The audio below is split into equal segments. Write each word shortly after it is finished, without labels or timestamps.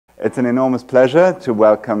It's an enormous pleasure to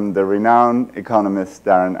welcome the renowned economist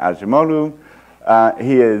Daron Acemoglu.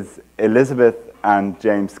 He is Elizabeth and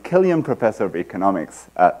James Killian Professor of Economics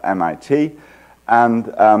at MIT,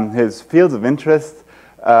 and his fields of interest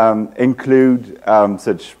include from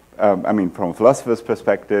a philosopher's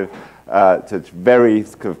perspective, such very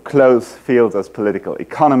close fields as political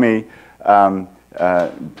economy,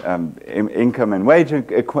 income and wage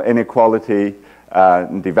inequality,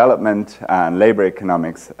 development and labor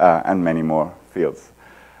economics, and many more fields.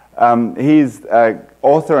 He's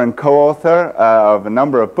author and co-author of a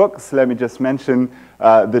number of books. Let me just mention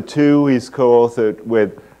the two he's co-authored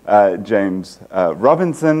with James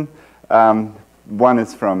Robinson. One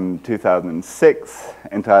is from 2006,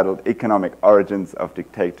 entitled Economic Origins of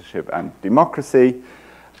Dictatorship and Democracy,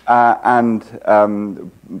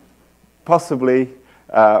 and possibly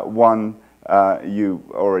one you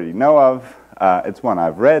already know of. It's one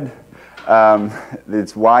I've read.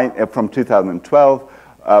 It's from 2012,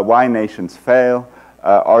 Why Nations Fail,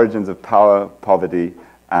 Origins of Power, Poverty,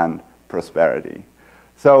 and Prosperity.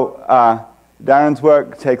 So Daron's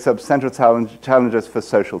work takes up central challenges for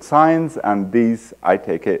social science, and these, I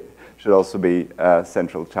take it, should also be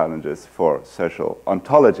central challenges for social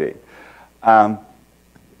ontology.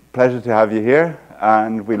 Pleasure to have you here,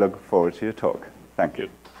 and we look forward to your talk. Thank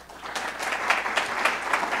you.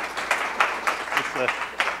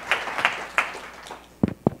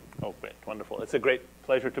 Oh, great, wonderful. It's a great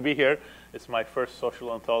pleasure to be here. It's my first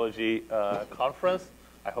social ontology conference.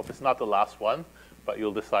 I hope it's not the last one, but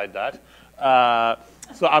you'll decide that.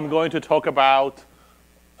 So I'm going to talk about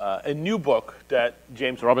a new book that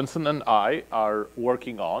James Robinson and I are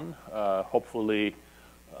working on, hopefully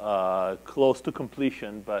close to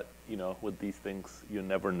completion, but with these things, you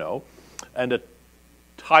never know. And the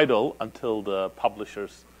title, until the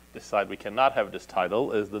publishers decide we cannot have this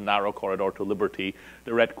title, is The Narrow Corridor to Liberty,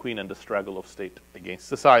 the Red Queen and the Struggle of State Against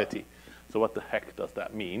Society. So what the heck does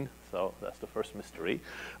that mean? So that's the first mystery.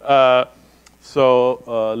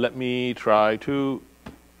 So let me try to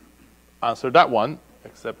answer that one,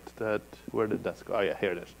 except that, where did that go? Oh yeah,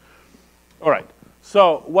 here it is. All right,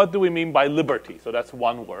 so what do we mean by liberty? So that's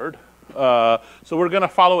one word. So we're going to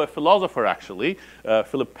follow a philosopher, actually,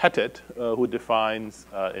 Philip Pettit, who defines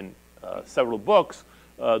in several books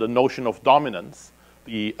the notion of dominance,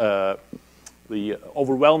 the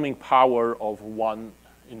overwhelming power of one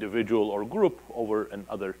individual or group over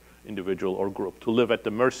another individual or group, to live at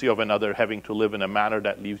the mercy of another, having to live in a manner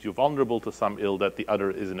that leaves you vulnerable to some ill that the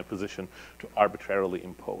other is in a position to arbitrarily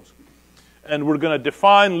impose. And we're going to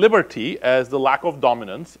define liberty as the lack of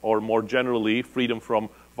dominance, or more generally, freedom from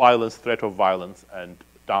violence, threat of violence, and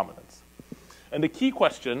dominance. And the key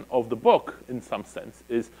question of the book, in some sense,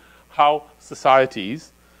 is how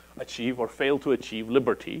societies achieve or fail to achieve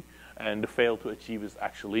liberty. And the fail to achieve is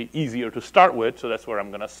actually easier to start with, so that's where I'm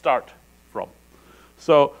going to start from.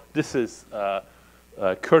 So this is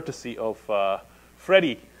courtesy of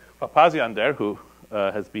Freddie Papazian there, who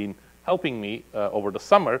has been helping me over the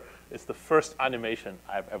summer. It's the first animation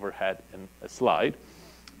I've ever had in a slide.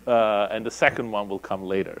 And the second one will come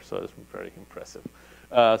later, so it's very impressive.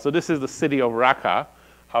 So this is the city of Raqqa,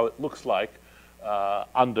 how it looks like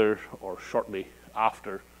under or shortly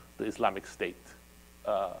after the Islamic State.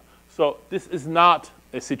 So this is not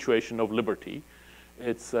a situation of liberty.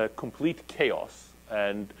 It's complete chaos,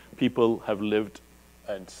 and people have lived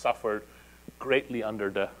and suffered greatly under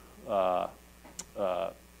the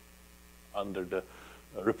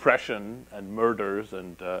repression and murders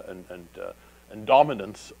and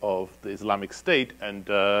dominance of the Islamic State,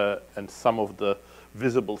 and some of the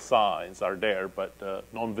visible signs are there, but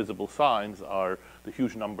non-visible signs are the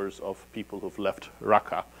huge numbers of people who've left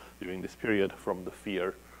Raqqa during this period from the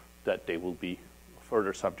fear that they will be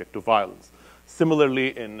further subject to violence.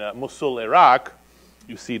 Similarly, in Mosul, Iraq,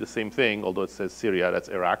 you see the same thing, although it says Syria, that's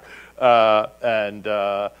Iraq.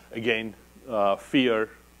 Again, fear,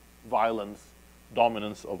 violence,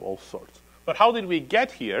 dominance of all sorts. But how did we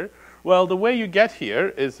get here? Well, the way you get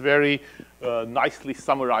here is very nicely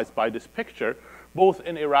summarized by this picture. Both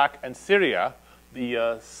in Iraq and Syria,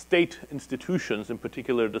 the state institutions, in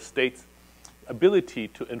particular the state's ability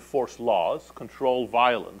to enforce laws, control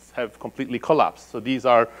violence, have completely collapsed. So these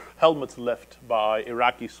are helmets left by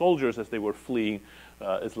Iraqi soldiers as they were fleeing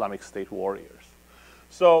Islamic State warriors.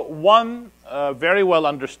 So one very well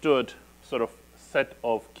understood sort of set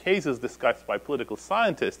of cases discussed by political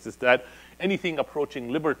scientists is that anything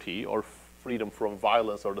approaching liberty or freedom from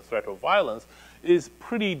violence or the threat of violence is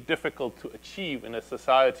pretty difficult to achieve in a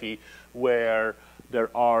society where there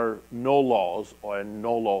are no laws or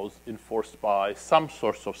no laws enforced by some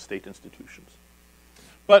sorts of state institutions.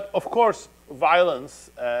 But of course, violence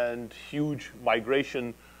and huge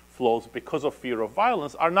migration flows because of fear of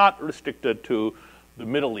violence are not restricted to the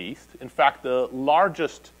Middle East. In fact, the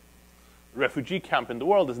largest refugee camp in the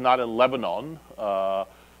world is not in Lebanon,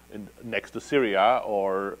 next to Syria,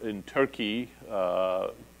 or in Turkey,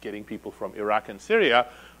 getting people from Iraq and Syria,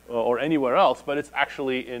 or anywhere else, but it's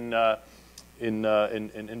actually in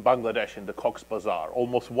Bangladesh, in the Cox's Bazar.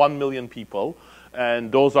 Almost 1 million people,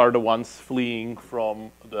 and those are the ones fleeing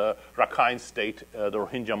from the Rakhine state, the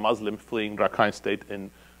Rohingya Muslims fleeing Rakhine state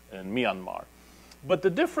in Myanmar. But the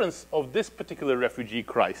difference of this particular refugee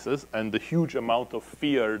crisis and the huge amount of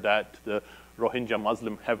fear that the Rohingya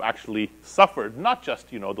Muslims have actually suffered, not just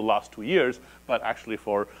the last 2 years, but actually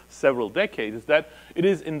for several decades, is that it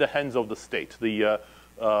is in the hands of the state. The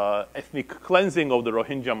ethnic cleansing of the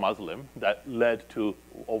Rohingya Muslim that led to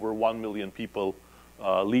over 1 million people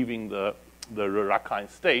leaving the Rakhine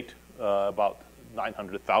state, about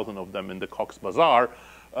 900,000 of them in the Cox's Bazar,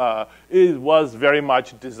 it was very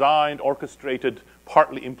much designed, orchestrated,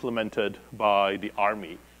 partly implemented by the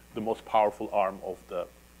army, the most powerful arm of the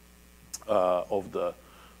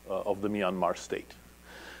Myanmar state.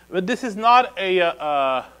 But this is not a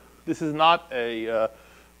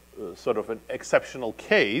sort of an exceptional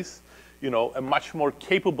case. A much more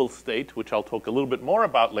capable state, which I'll talk a little bit more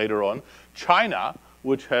about later on, China,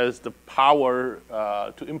 which has the power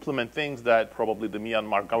to implement things that probably the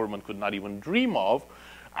Myanmar government could not even dream of,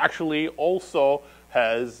 actually also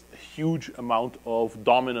has a huge amount of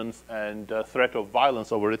dominance and threat of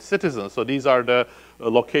violence over its citizens. So these are the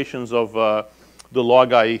locations of the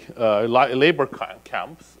Laogai labor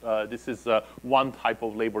camps. This is one type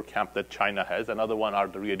of labor camp that China has. Another one are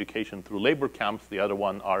the re-education through labor camps. The other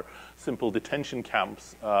one are simple detention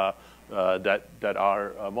camps that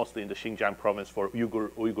are mostly in the Xinjiang province for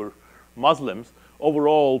Uyghur Muslims.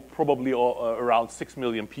 Overall, probably around 6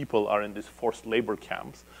 million people are in these forced labor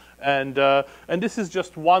camps. And this is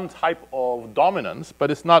just one type of dominance,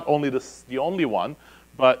 but it's not only the only one,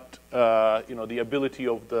 but the ability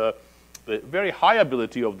of the very high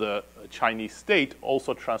ability of the Chinese state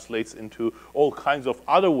also translates into all kinds of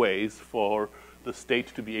other ways for the state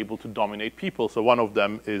to be able to dominate people. So one of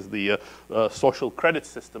them is the social credit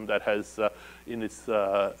system that has in its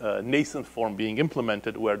nascent form being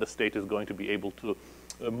implemented, where the state is going to be able to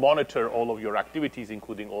monitor all of your activities,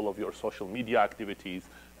 including all of your social media activities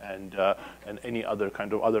and any other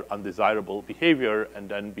kind of other undesirable behavior, and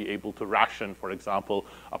then be able to ration, for example,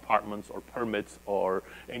 apartments or permits or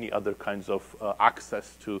any other kinds of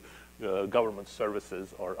access to government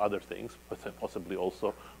services or other things, but possibly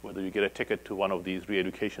also whether you get a ticket to one of these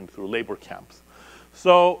re-education through labor camps.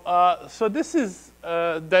 So this is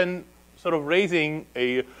then sort of raising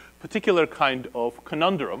a particular kind of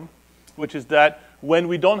conundrum, which is that when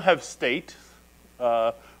we don't have state,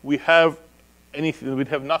 we have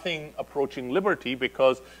nothing approaching liberty,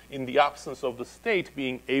 because in the absence of the state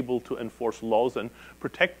being able to enforce laws and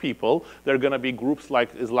protect people, there are going to be groups like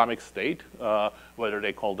Islamic State, whether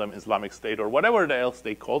they call them Islamic State or whatever else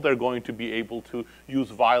they call, they're going to be able to use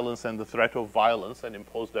violence and the threat of violence and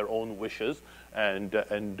impose their own wishes and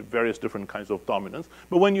various different kinds of dominance.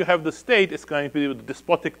 But when you have the state, it's going to be the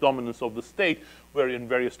despotic dominance of the state, where in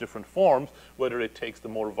various different forms, whether it takes the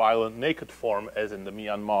more violent, naked form, as in the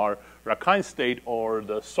Myanmar Rakhine state, or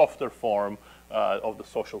the softer form of the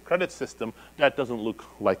social credit system, that doesn't look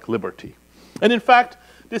like liberty. And in fact,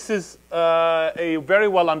 this is a very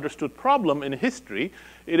well understood problem in history.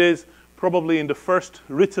 It is probably in the first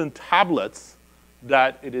written tablets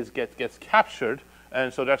that it gets captured.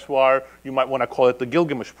 And so that's why you might want to call it the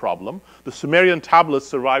Gilgamesh problem. The Sumerian tablets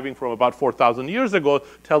surviving from about 4,000 years ago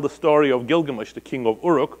tell the story of Gilgamesh, the king of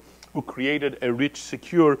Uruk, who created a rich,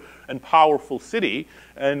 secure, and powerful city,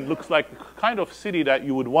 and looks like the kind of city that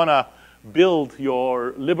you would want to build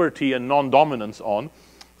your liberty and non-dominance on.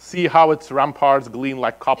 See how its ramparts gleam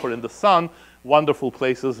like copper in the sun. Wonderful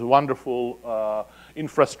places, wonderful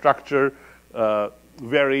infrastructure,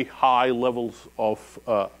 very high levels of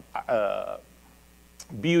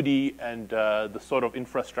beauty, and the sort of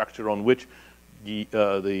infrastructure on which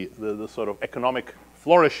the sort of economic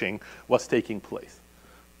flourishing was taking place.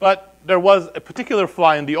 But there was a particular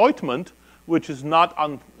fly in the ointment, which is not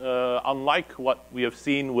unlike what we have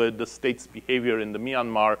seen with the state's behavior in the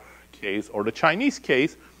Myanmar case or the Chinese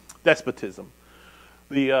case, despotism.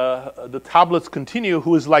 The tablets continue,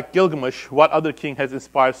 who is like Gilgamesh, what other king has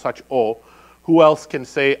inspired such awe? Who else can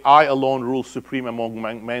say, I alone rule supreme among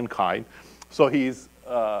mankind? So he's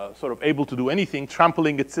sort of able to do anything,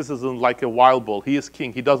 trampling its citizens like a wild bull. He is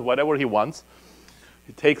king. He does whatever he wants.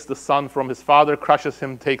 He takes the son from his father, crushes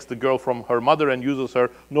him, takes the girl from her mother and uses her.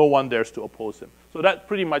 No one dares to oppose him. So that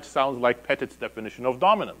pretty much sounds like Pettit's definition of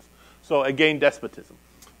dominance. So again, despotism.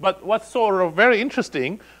 But what's sort of very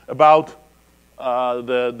interesting about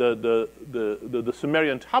the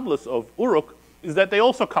Sumerian tablets of Uruk is that they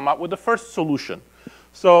also come up with the first solution.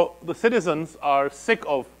 So the citizens are sick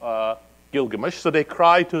of Gilgamesh, so they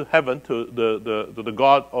cry to heaven, to the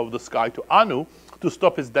god of the sky, to Anu, to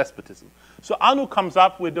stop his despotism. So Anu comes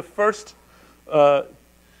up with the first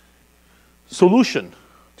solution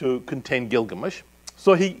to contain Gilgamesh.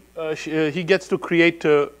 So he gets to create,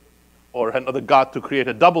 or another god to create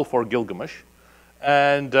a double for Gilgamesh,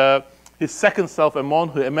 and his second self, Amon,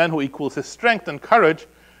 who equals his strength and courage,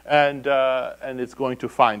 and it's going to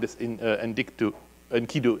find this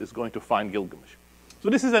Enkidu is going to find Gilgamesh. So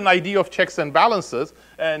this is an idea of checks and balances,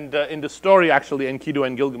 and in the story, actually, Enkidu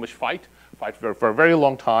and Gilgamesh fight for a very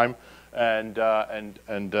long time, and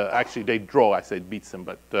actually they draw. I say it beats him,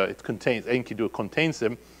 but Enkidu contains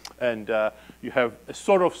him, and you have a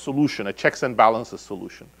sort of solution, a checks and balances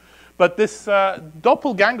solution. But this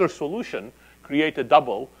doppelganger solution create a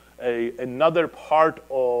double, another part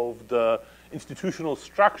of the institutional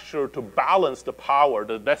structure to balance the power,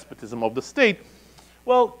 the despotism of the state.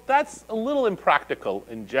 Well, that's a little impractical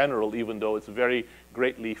in general, even though it's very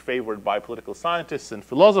greatly favored by political scientists and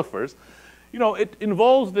philosophers. You know, it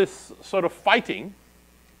involves this sort of fighting,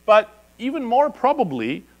 but even more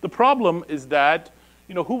probably, the problem is that,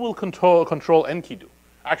 you know, who will control Enkidu?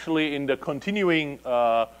 Actually, in the continuing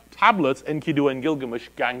tablets, Enkidu and Gilgamesh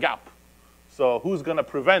gang up. So who's going to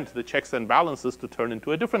prevent the checks and balances to turn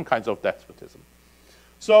into a different kinds of despotism?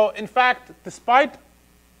 So in fact, despite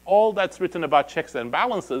all that's written about checks and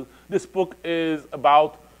balances, this book is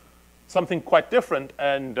about something quite different,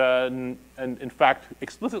 and in fact,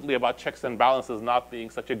 explicitly about checks and balances not being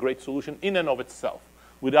such a great solution in and of itself,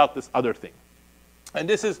 without this other thing. And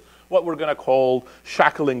this is what we're going to call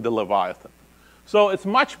shackling the Leviathan. So it's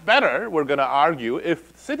much better, we're going to argue,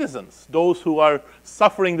 if citizens, those who are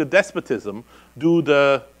suffering the despotism, do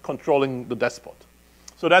the controlling the despot.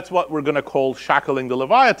 So that's what we're going to call shackling the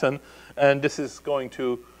Leviathan, and this is going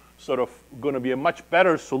to be a much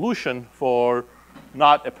better solution for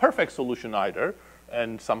not a perfect solution either,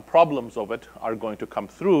 and some problems of it are going to come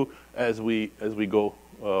through as we go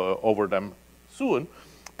over them soon.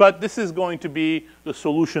 But this is going to be the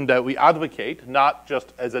solution that we advocate, not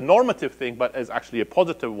just as a normative thing, but as actually a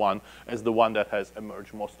positive one, as the one that has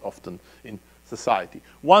emerged most often in society.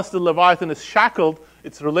 Once the Leviathan is shackled,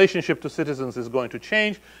 its relationship to citizens is going to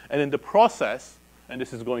change, and in the process, and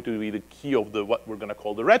this is going to be the key of what we're going to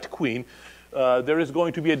call the Red Queen, there is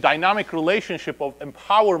going to be a dynamic relationship of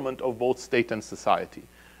empowerment of both state and society,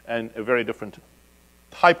 and a very different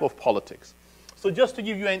type of politics. So just to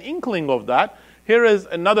give you an inkling of that, here is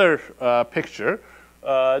another picture.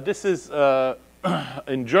 This is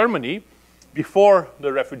in Germany. Before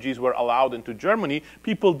the refugees were allowed into Germany,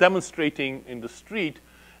 people demonstrating in the street.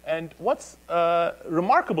 And what's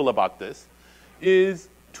remarkable about this is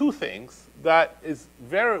two things that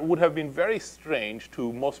would have been very strange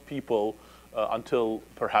to most people until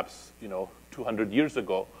perhaps 200 years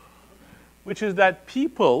ago, which is that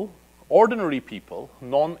people, ordinary people,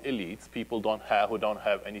 non-elites, people who don't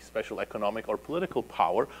have any special economic or political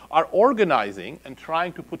power, are organizing and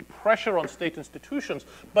trying to put pressure on state institutions,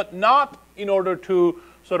 but not in order to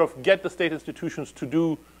sort of get the state institutions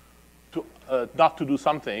not to do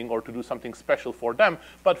something or to do something special for them,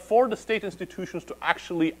 but for the state institutions to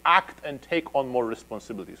actually act and take on more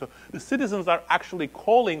responsibility. So the citizens are actually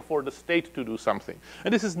calling for the state to do something.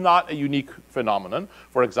 And this is not a unique phenomenon.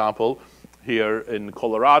 For example, here in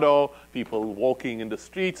Colorado, people walking in the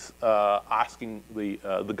streets asking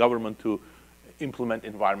the government to implement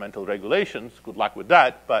environmental regulations. Good luck with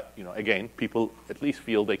that. But again, people at least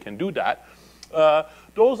feel they can do that.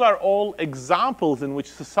 Those are all examples in which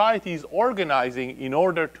society is organizing in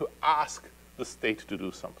order to ask the state to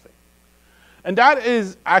do something. And that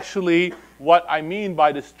is actually what I mean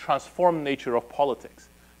by this transformed nature of politics.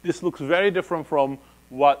 This looks very different from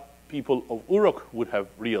what people of Uruk would have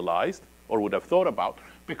realized or would have thought about,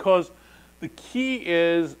 because the key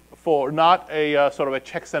is for not a sort of a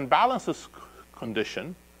checks and balances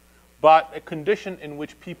condition, but a condition in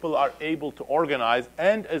which people are able to organize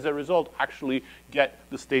and, as a result, actually get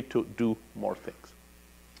the state to do more things.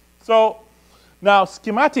 So now,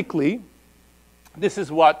 schematically, this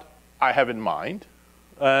is what I have in mind.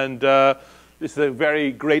 And this is a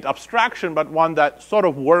very great abstraction, but one that sort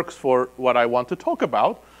of works for what I want to talk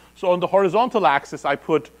about. So on the horizontal axis, I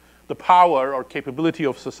put the power or capability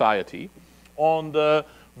of society. On the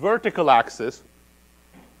vertical axis,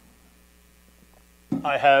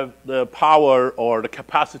 I have the power or the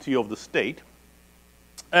capacity of the state.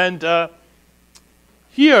 And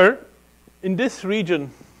here, in this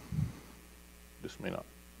region, this may not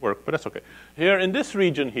work, but that's okay. Here, in this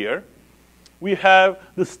region here, we have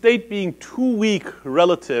the state being too weak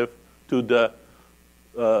relative to the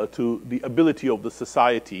ability of the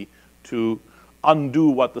society to undo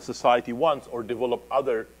what the society wants or develop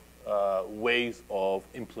other ways of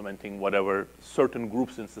implementing whatever certain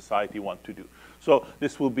groups in society want to do. So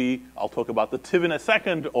this will be, I'll talk about the TIV in a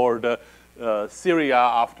second, or the Syria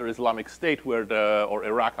after Islamic State, or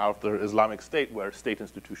Iraq after Islamic State, where state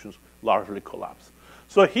institutions largely collapse.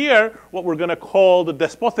 So here, what we're going to call the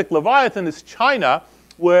despotic Leviathan is China,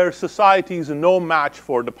 where society is no match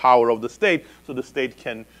for the power of the state. So the state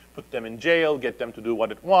can put them in jail, get them to do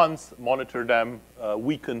what it wants, monitor them,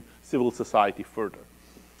 weaken civil society further.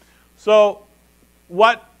 So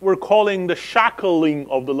what we're calling the shackling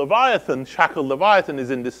of the Leviathan, shackled Leviathan, is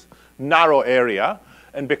in this narrow area.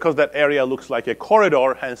 And because that area looks like a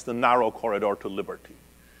corridor, hence the narrow corridor to liberty.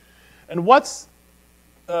 And what's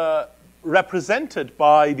represented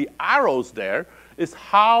by the arrows there is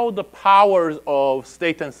how the powers of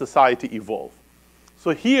state and society evolve.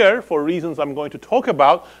 So here, for reasons I'm going to talk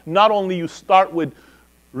about, not only you start with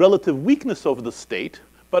relative weakness of the state,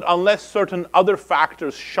 but unless certain other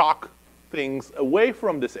factors shock things away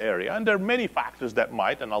from this area, and there are many factors that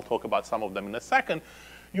might, and I'll talk about some of them in a second,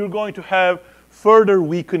 you're going to have further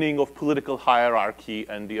weakening of political hierarchy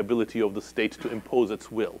and the ability of the state to impose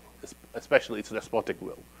its will, especially its despotic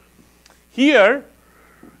will. Here,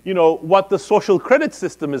 you know, what the social credit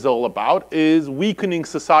system is all about is weakening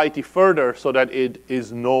society further so that it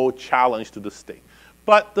is no challenge to the state.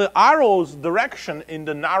 But the arrow's direction in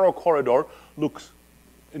the narrow corridor looks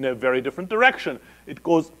in a very different direction. It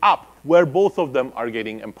goes up, where both of them are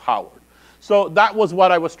getting empowered. So that was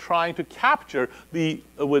what I was trying to capture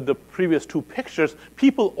with the previous two pictures,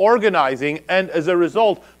 people organizing, and as a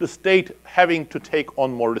result, the state having to take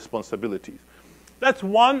on more responsibilities. That's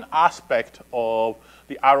one aspect of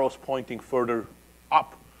the arrows pointing further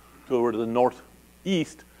up toward the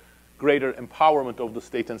northeast, greater empowerment of the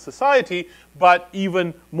state and society. But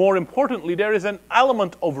even more importantly, there is an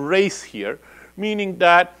element of race here, meaning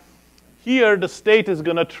that here the state is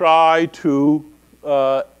going to try to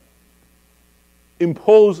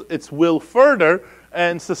impose its will further,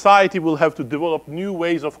 and society will have to develop new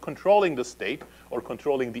ways of controlling the state or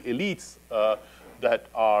controlling the elites that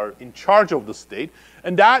are in charge of the state.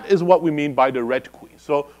 And that is what we mean by the Red Queen.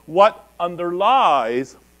 So what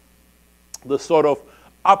underlies the sort of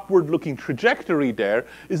upward-looking trajectory there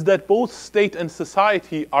is that both state and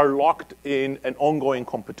society are locked in an ongoing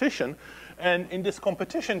competition. And in this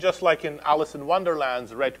competition, just like in Alice in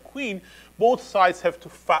Wonderland's Red Queen, both sides have to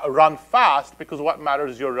run fast, because what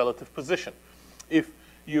matters is your relative position. If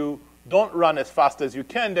you don't run as fast as you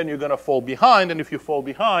can, then you're going to fall behind. And if you fall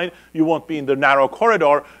behind, you won't be in the narrow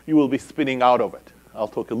corridor. You will be spinning out of it. I'll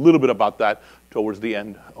talk a little bit about that towards the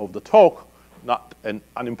end of the talk. Not an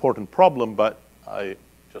unimportant problem, but I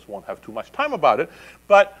just won't have too much time about it.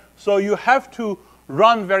 But so you have to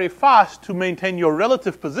run very fast to maintain your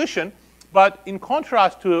relative position. But in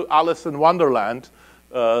contrast to Alice in Wonderland,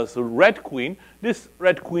 so Red Queen, this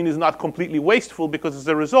Red Queen is not completely wasteful, because as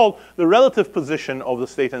a result, the relative position of the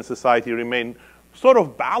state and society remain sort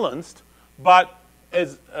of balanced, but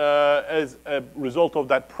as a result of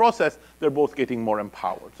that process, they're both getting more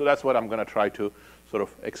empowered. So that's what I'm going to try to sort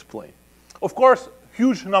of explain. Of course,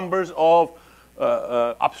 huge numbers of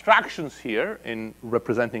abstractions here in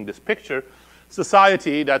representing this picture.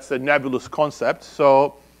 Society, that's a nebulous concept.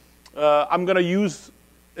 So I'm going to use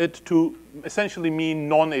it to essentially mean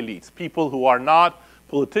non-elites, people who are not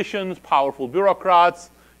politicians, powerful bureaucrats,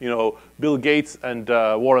 you know, Bill Gates and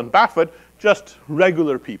Warren Buffett, just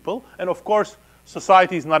regular people. And of course,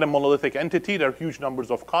 society is not a monolithic entity. There are huge numbers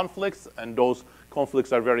of conflicts, and those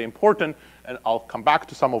conflicts are very important. And I'll come back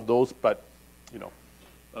to some of those, but you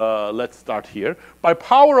know, let's start here. By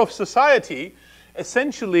power of society,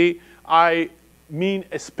 essentially, I mean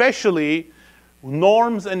especially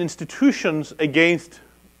norms and institutions against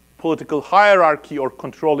political hierarchy or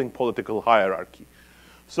controlling political hierarchy.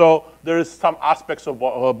 So there is some aspects of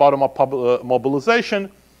bottom-up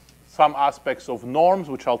mobilization, some aspects of norms,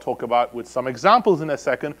 which I'll talk about with some examples in a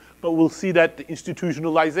second, but we'll see that the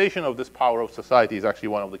institutionalization of this power of society is actually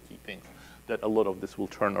one of the key things that a lot of this will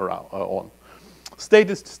turn around on.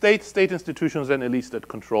 State institutions and elites that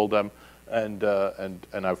control them, and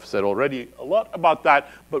I've said already a lot about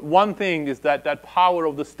that, but one thing is that that power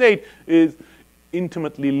of the state is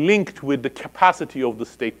intimately linked with the capacity of the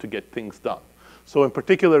state to get things done. So in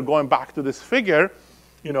particular, going back to this figure,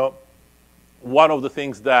 you know, one of the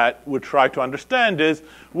things that we try to understand is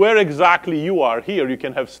where exactly you are here. You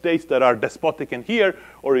can have states that are despotic in here,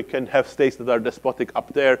 or you can have states that are despotic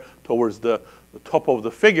up there towards the top of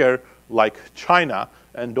the figure, like China,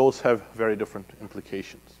 and those have very different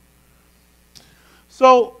implications.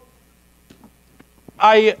 So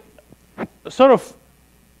I sort of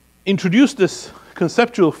introduced this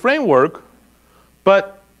conceptual framework,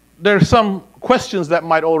 but there are some questions that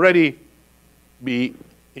might already be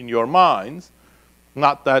in your minds.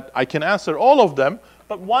 Not that I can answer all of them,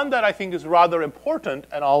 but one that I think is rather important,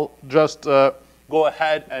 and I'll just go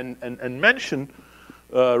ahead and mention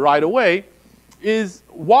right away, is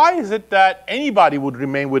why is it that anybody would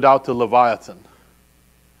remain without the Leviathan?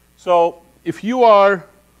 So if you are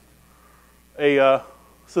a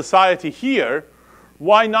society here,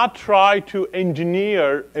 why not try to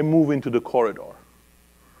engineer a move into the corridor?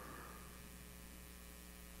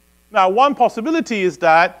 Now, one possibility is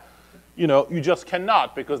that, you just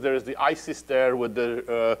cannot, because there is the ISIS there with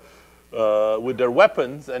their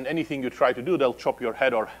weapons, and anything you try to do, they'll chop your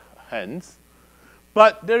head or hands.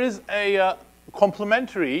 But there is a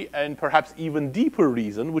complementary and perhaps even deeper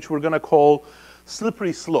reason, which we're going to call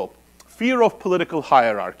slippery slope, fear of political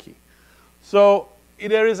hierarchy. So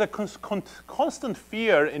there is a constant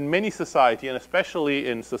fear in many societies, and especially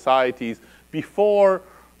in societies before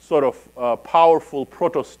sort of powerful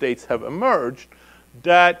proto-states have emerged,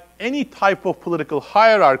 that any type of political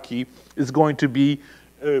hierarchy is going to be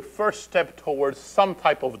a first step towards some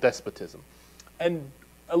type of despotism. And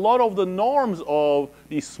a lot of the norms of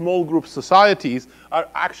these small group societies are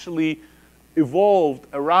actually evolved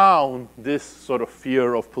around this sort of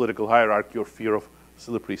fear of political hierarchy or fear of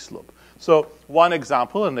slippery slope. So one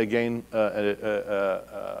example, and again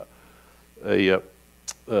a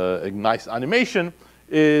nice animation,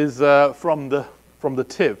 is from the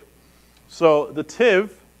Tiv. So the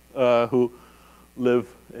Tiv, who live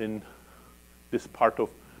in this part of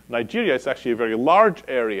Nigeria, it's actually a very large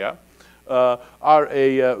area, are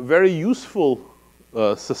a very useful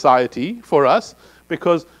society for us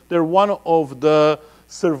because they're one of the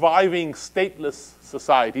surviving stateless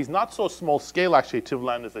societies, not so small scale actually.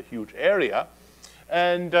 Tivland is a huge area,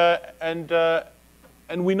 and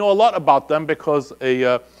we know a lot about them because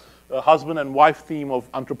a husband and wife theme of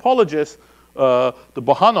anthropologists, the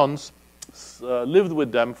Bohannons, lived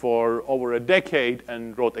with them for over a decade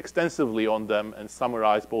and wrote extensively on them and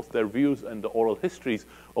summarized both their views and the oral histories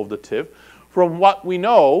of the Tiv. From what we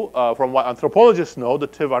know, from what anthropologists know, the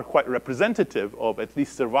Tiv are quite representative of at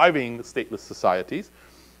least surviving stateless societies.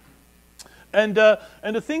 And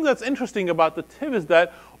the thing that's interesting about the Tiv is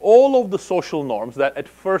that all of the social norms that at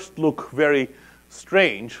first look very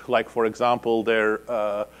strange, like for example their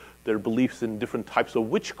beliefs in different types of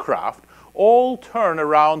witchcraft, all turn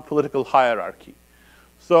around political hierarchy.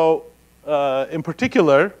 So in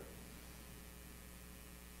particular,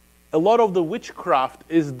 a lot of the witchcraft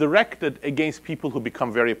is directed against people who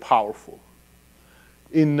become very powerful.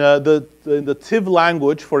 In the Tiv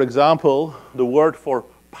language, for example, the word for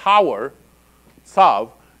power,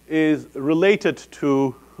 tsav, is related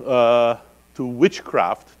to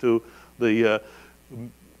witchcraft, to the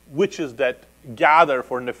witches that gather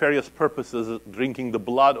for nefarious purposes, drinking the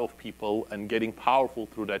blood of people and getting powerful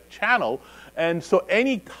through that channel. And so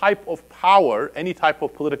any type of power, any type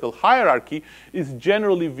of political hierarchy is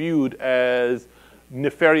generally viewed as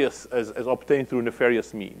nefarious, as obtained through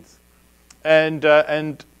nefarious means. And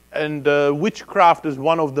witchcraft is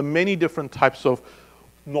one of the many different types of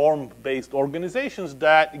norm-based organizations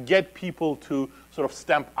that get people to sort of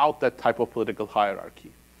stamp out that type of political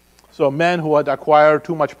hierarchy. So men who had acquired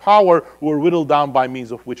too much power were whittled down by means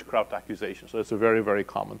of witchcraft accusations. So it's a very, very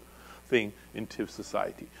common thing in Tiv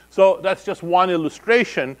society. So that's just one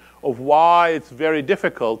illustration of why it's very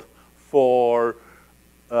difficult for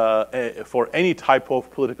any type of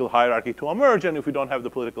political hierarchy to emerge. And if we don't have the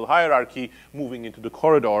political hierarchy, moving into the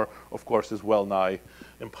corridor, of course, is well nigh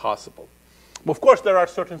impossible. Of course, there are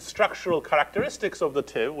certain structural characteristics of the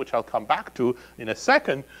Tiv, which I'll come back to in a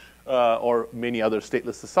second, or many other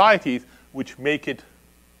stateless societies, which make it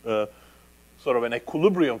sort of an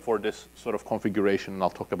equilibrium for this sort of configuration, and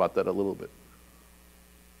I'll talk about that a little bit.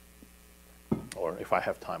 Or if I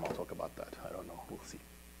have time, I'll talk about that. I don't know. We'll see.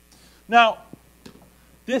 Now,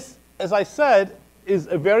 this, as I said, is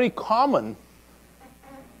a very common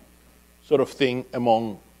sort of thing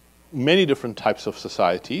among many different types of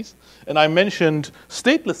societies. And I mentioned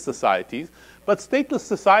stateless societies, but stateless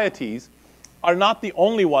societies are not the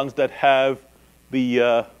only ones that have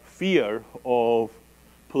the fear of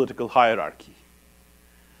political hierarchy.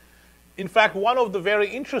 in fact, one of the very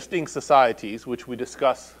interesting societies, which we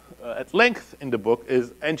discuss at length in the book,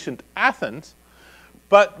 is ancient Athens.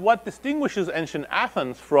 But what distinguishes ancient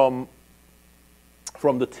Athens from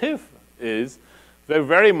the TIV is they're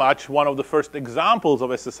very much one of the first examples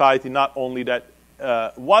of a society not only that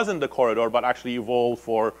was in the corridor, but actually evolved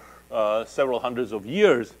for several hundreds of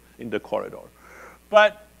years in the corridor.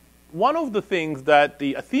 But one of the things that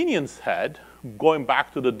the Athenians had, going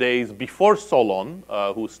back to the days before Solon,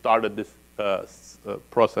 who started this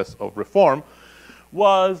process of reform,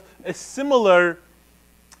 was a similar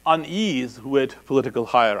unease with political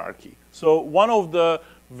hierarchy. So one of the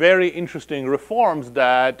very interesting reforms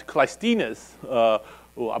that Cleisthenes, about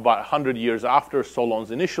 100 years after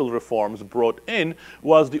Solon's initial reforms, brought in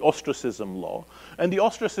was the ostracism law. And the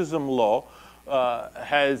ostracism law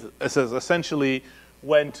has essentially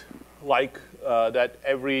went like that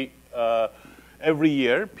every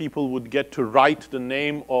year people would get to write the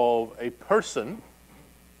name of a person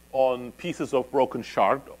on pieces of broken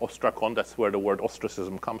shard, ostrakon, that's where the word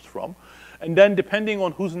ostracism comes from. And then depending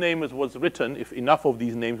on whose name was written, if enough of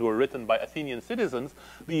these names were written by Athenian citizens,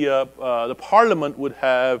 the parliament would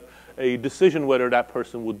have a decision whether that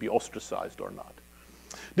person would be ostracized or not.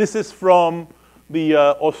 This is from the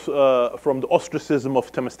ostracism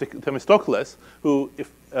of Themistocles, who,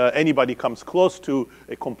 if anybody comes close to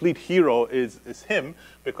a complete hero, is him,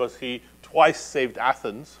 because he twice saved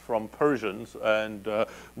Athens from Persians and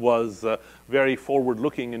was very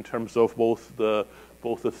forward-looking in terms of both the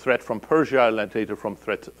threat from Persia and later from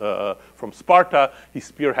threat from Sparta. He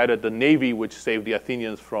spearheaded the navy, which saved the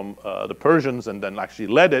Athenians from the Persians and then actually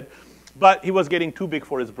led it. But he was getting too big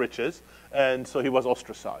for his britches, and so he was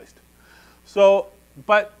ostracized. So,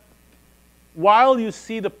 but while you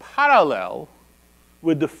see the parallel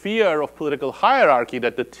with the fear of political hierarchy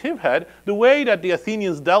that the TIV had, the way that the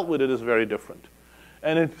Athenians dealt with it is very different.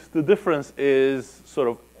 And the difference is sort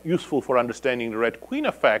of useful for understanding the Red Queen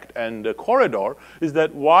effect and the corridor, is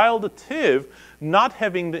that while the TIV, not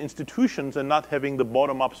having the institutions and not having the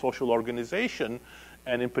bottom-up social organization,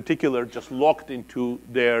 and in particular just locked into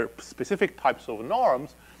their specific types of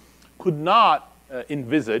norms, could not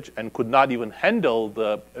envisage and could not even handle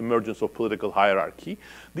the emergence of political hierarchy,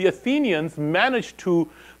 the Athenians managed to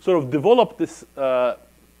sort of develop this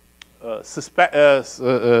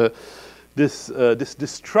this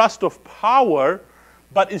distrust of power,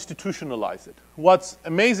 but institutionalize it. What's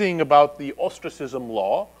amazing about the ostracism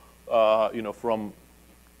law, from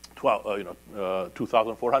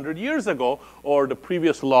 2,400 years ago, or the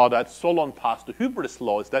previous law that Solon passed, the hubris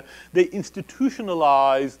law, is that they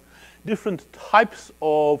institutionalized different types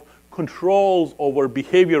of controls over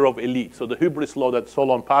behavior of elites. So the hubris law that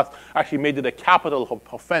Solon passed actually made it a capital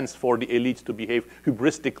offense for the elites to behave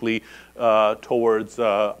hubristically towards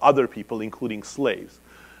other people, including slaves.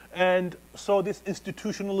 And so this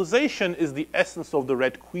institutionalization is the essence of the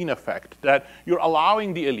Red Queen effect, that you're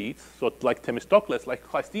allowing the elites, so like Themistocles, like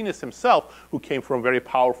Cleisthenes himself, who came from very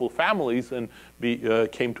powerful families and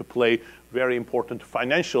came to play very important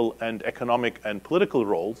financial and economic and political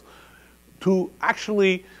roles, to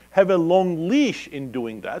actually have a long leash in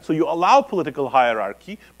doing that. So you allow political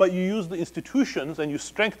hierarchy, but you use the institutions and you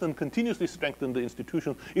continuously strengthen the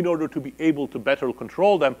institutions in order to be able to better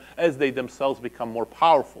control them as they themselves become more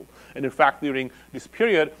powerful. And in fact, during this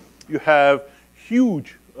period, you have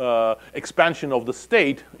huge expansion of the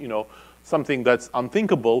state, something that's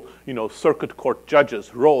unthinkable, circuit court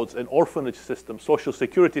judges, roads, an orphanage system, social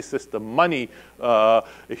security system, money, a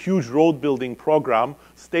huge road building program,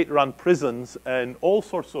 state-run prisons, and all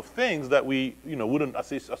sorts of things that we wouldn't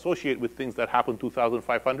associate with things that happened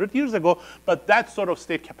 2,500 years ago. But that sort of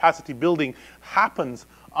state capacity building happens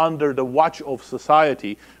under the watch of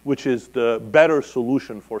society, which is the better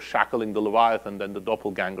solution for shackling the Leviathan than the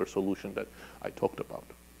doppelganger solution that I talked about.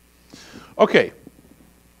 Okay.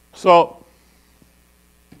 So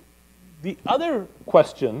the other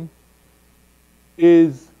question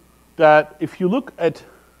is that if you look at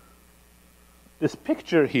this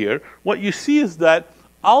picture here, what you see is that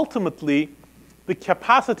ultimately the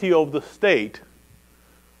capacity of the state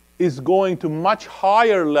is going to much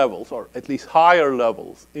higher levels, or at least higher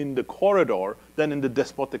levels, in the corridor than in the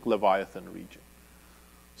despotic Leviathan region.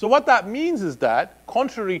 So what that means is that,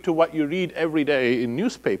 contrary to what you read every day in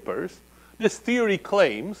newspapers, this theory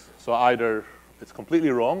claims, so either it's completely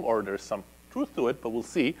wrong or there's some truth to it, but we'll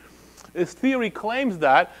see. This theory claims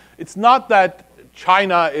that it's not that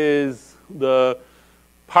China is the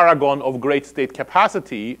paragon of great state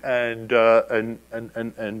capacity and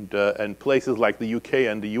places like the UK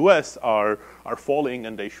and the US are falling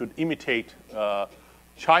and they should imitate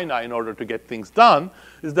China in order to get things done,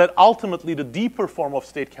 is that ultimately the deeper form of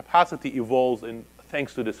state capacity evolves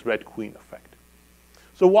thanks to this Red Queen effect.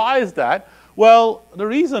 So why is that? Well, the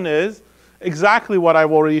reason is exactly what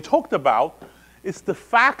I've already talked about. It's the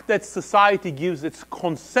fact that society gives its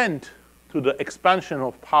consent to the expansion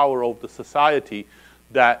of power of the society,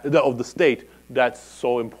 of the state, that's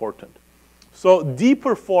so important. So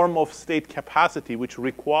deeper form of state capacity, which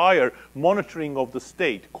require monitoring of the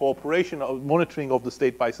state, monitoring of the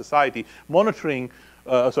state by society,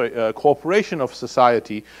 cooperation of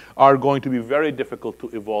society, are going to be very difficult to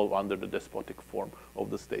evolve under the despotic form of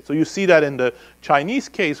the state. So you see that in the Chinese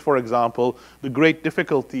case, for example, the great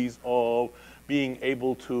difficulties of being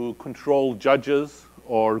able to control judges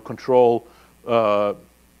or control the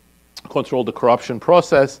corruption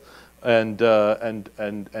process, and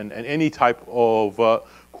any type of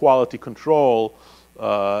quality control,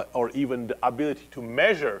 or even the ability to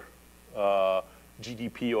measure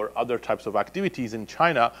GDP or other types of activities in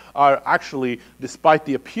China are actually, despite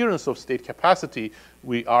the appearance of state capacity,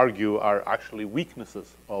 we argue are actually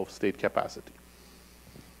weaknesses of state capacity.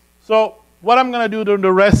 So what I'm going to do during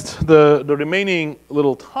the remaining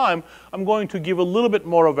little time, I'm going to give a little bit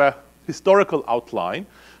more of a historical outline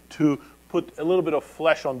to put a little bit of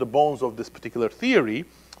flesh on the bones of this particular theory.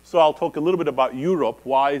 So I'll talk a little bit about Europe.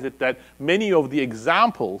 Why is it that many of the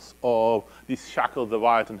examples of these shackled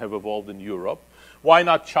Leviathan have evolved in Europe? Why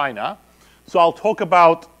not China? So I'll talk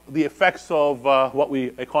about the effects of what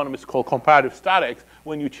we economists call comparative statics.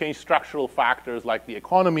 When you change structural factors like the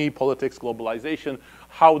economy, politics, globalization,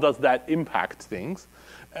 how does that impact things?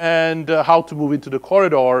 And how to move into the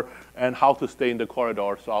corridor and how to stay in the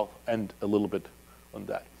corridor. So I'll end a little bit on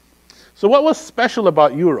that. So what was special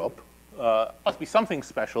about Europe? Must be something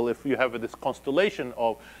special if you have this constellation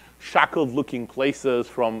of shackled-looking places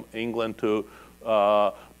from England to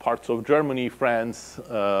parts of Germany, France,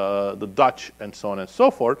 the Dutch, and so on and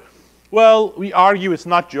so forth. Well, we argue it's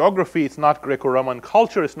not geography, it's not Greco-Roman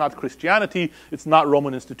culture, it's not Christianity, it's not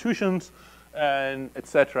Roman institutions, and et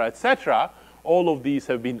cetera, et cetera. All of these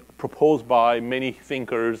have been proposed by many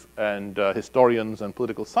thinkers and historians and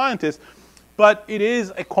political scientists. But it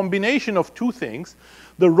is a combination of two things,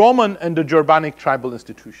 the Roman and the Germanic tribal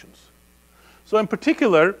institutions. So in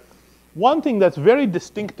particular, one thing that's very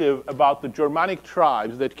distinctive about the Germanic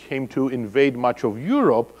tribes that came to invade much of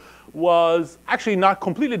Europe was actually not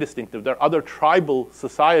completely distinctive. There are other tribal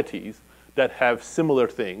societies that have similar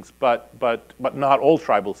things, but not all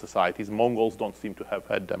tribal societies. Mongols don't seem to have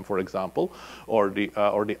had them, for example, or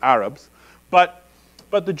the Arabs. But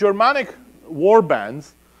the Germanic war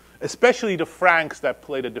bands, especially the Franks that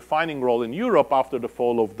played a defining role in Europe after the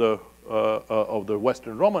fall of the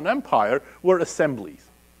Western Roman Empire, were assemblies.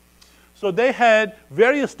 So they had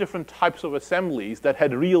various different types of assemblies that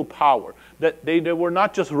had real power. That they were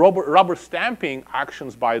not just rubber stamping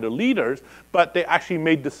actions by the leaders, but they actually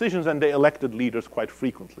made decisions and they elected leaders quite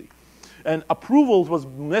frequently. And approvals was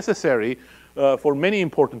necessary for many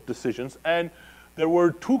important decisions. And there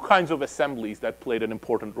were two kinds of assemblies that played an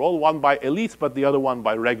important role, one by elites, but the other one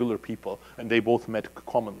by regular people, and they both met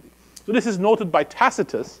commonly. So this is noted by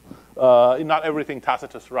Tacitus. Not everything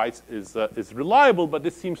Tacitus writes is reliable, but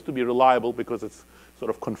this seems to be reliable because it's sort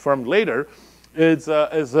of confirmed later.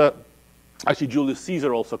 Actually, Julius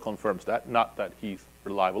Caesar also confirms that, not that he's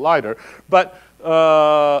reliable either. But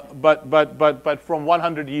from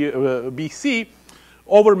 100 BC,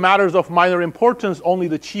 over matters of minor importance, only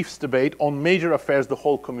the chiefs debate. On major affairs, the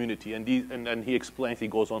whole community. And he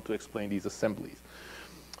goes on to explain these assemblies.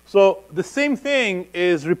 So the same thing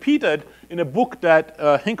is repeated in a book that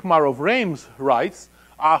Hincmar of Reims writes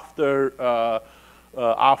after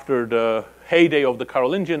the heyday of the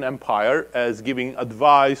Carolingian Empire, as giving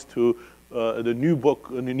advice to the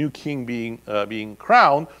new king being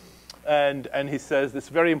crowned. And he says it's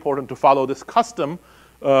very important to follow this custom.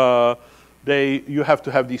 You have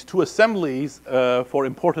to have these two assemblies for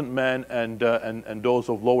important men, and those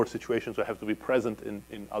of lower situations who have to be present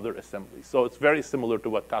in other assemblies. So it's very similar to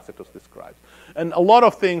what Tacitus describes. And a lot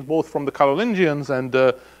of things, both from the Carolingians and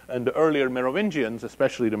the earlier Merovingians,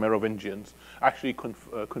 especially the Merovingians, actually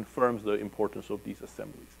confirms the importance of these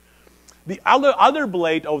assemblies. The other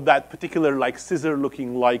blade of that particular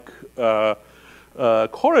scissor-looking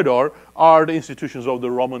corridor are the institutions of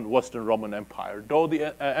the Western Roman Empire. Though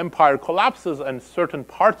the empire collapses and certain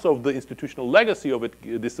parts of the institutional legacy of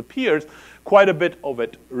it disappears, quite a bit of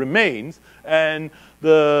it remains. And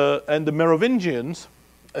the Merovingians,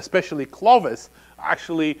 especially Clovis,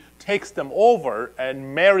 actually takes them over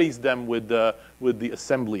and marries them with the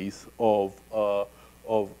assemblies of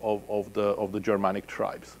the Germanic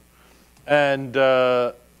tribes. And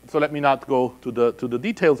so let me not go to the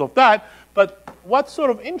details of that. But what's sort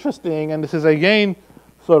of interesting, and this is again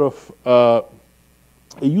sort of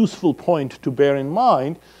a useful point to bear in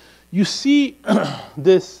mind, you see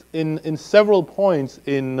this in several points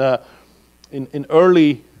in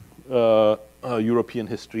early European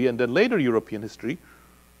history and then later European history.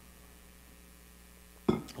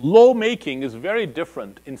 Law-making is very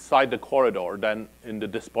different inside the corridor than in the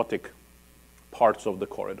despotic parts of the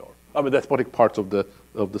corridor. I mean, despotic parts of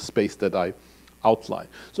the space that I outlined.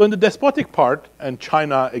 So in the despotic part, and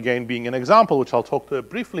China again being an example, which I'll talk to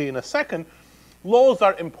briefly in a second, laws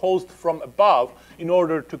are imposed from above in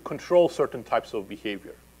order to control certain types of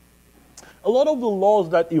behavior. A lot of the laws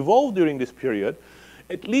that evolved during this period,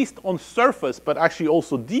 at least on surface, but actually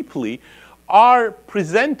also deeply, are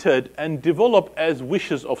presented and developed as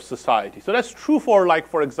wishes of society. So that's true for, like,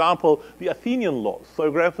 for example, the Athenian laws.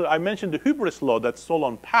 So, for example, I mentioned the hubris law that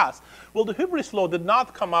Solon passed. Well, the hubris law did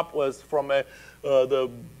not come up from the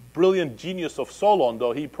brilliant genius of Solon,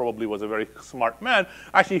 though he probably was a very smart man.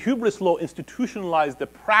 Actually, hubris law institutionalized the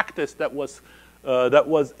practice that was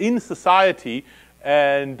in society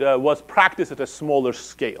and was practiced at a smaller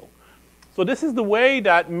scale. So this is the way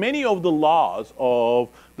that many of the laws of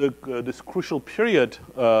this crucial period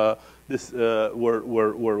were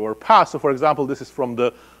passed. So, for example, this is from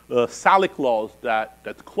the Salic laws that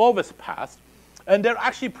Clovis passed, and they're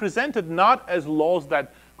actually presented not as laws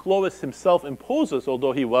that Clovis himself imposes,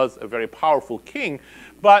 although he was a very powerful king,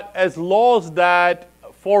 but as laws that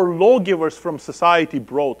four lawgivers from society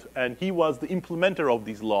wrote, and he was the implementer of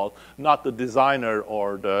these laws, not the designer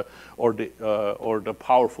or the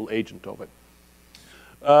powerful agent of it.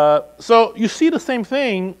 So you see the same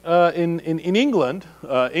thing in England.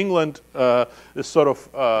 England is sort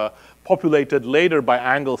of populated later by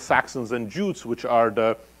Anglo-Saxons and Jutes, which are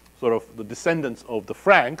the sort of the descendants of the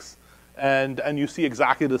Franks. And you see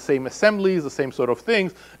exactly the same assemblies, the same sort of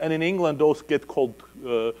things. And in England, those get called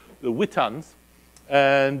the Witans.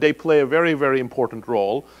 And they play a very, very important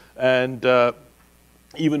role, and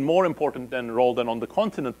even more important role than on the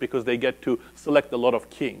continent, because they get to select a lot of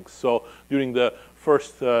kings. So during the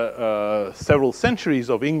first several centuries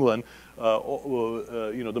of England,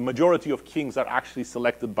 the majority of kings are actually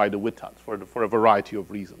selected by the Witans for a variety of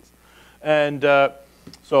reasons. And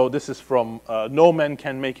so this is from no man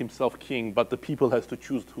can make himself king, but the people has to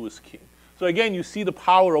choose who is king. So again, you see the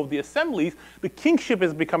power of the assemblies. The kingship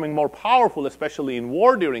is becoming more powerful, especially in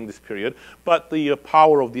war during this period, but the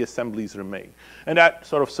power of the assemblies remain. And that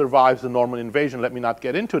sort of survives the Norman invasion. Let me not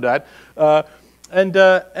get into that. And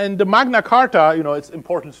the Magna Carta, its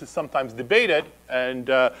importance is sometimes debated, and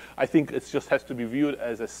I think it just has to be viewed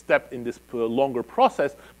as a step in this longer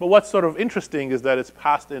process. But what's sort of interesting is that it's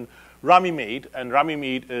passed in Runnymede, and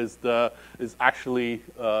Runnymede is actually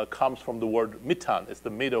comes from the word Mitan. It's the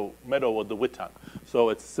meadow of the Witan. So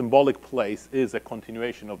its symbolic place is a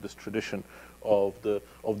continuation of this tradition of the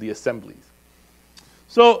assemblies.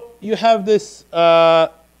 So you have this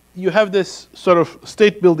sort of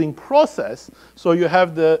state building process. So you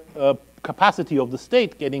have the capacity of the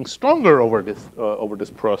state getting stronger over this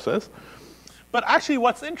process. But actually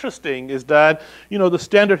what's interesting is that, the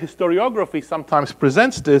standard historiography sometimes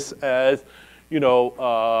presents this as,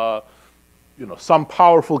 some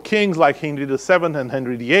powerful kings like Henry VII and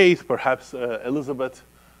Henry VIII, perhaps Elizabeth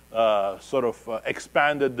sort of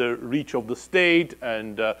expanded the reach of the state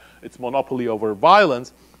and its monopoly over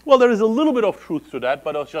violence. Well, there is a little bit of truth to that,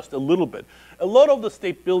 but it's just a little bit. A lot of the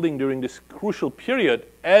state building during this crucial period,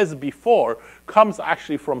 as before, comes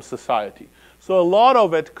actually from society. So a lot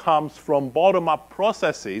of it comes from bottom-up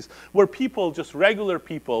processes where people, just regular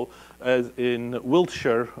people, as in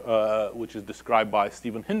Wiltshire, which is described by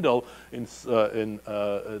Stephen Hindle in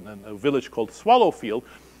a village called Swallowfield,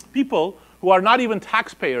 people who are not even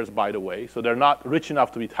taxpayers, by the way, so they're not rich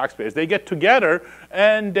enough to be taxpayers, they get together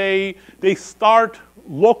and they start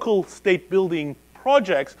local state building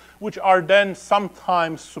projects, which are then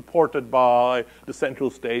sometimes supported by the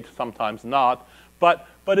central state, sometimes not. But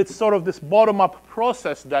it's sort of this bottom-up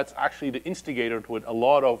process that's actually the instigator to a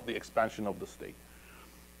lot of the expansion of the state.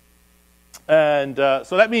 And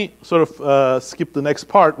so let me sort of skip the next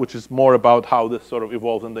part, which is more about how this sort of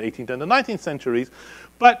evolved in the 18th and the 19th centuries.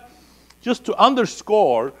 But just to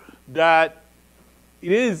underscore that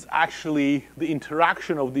it is actually the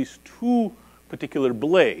interaction of these two particular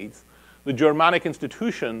blades, the Germanic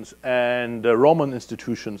institutions and the Roman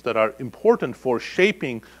institutions, that are important for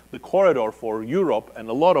shaping the corridor for Europe and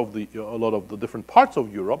a lot of the different parts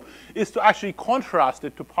of Europe, is to actually contrast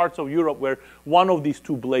it to parts of Europe where one of these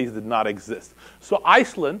two blades did not exist. So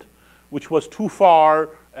Iceland, which was too far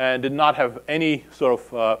and did not have any sort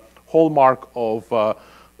of hallmark of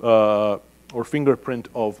or fingerprint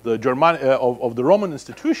of the of the Roman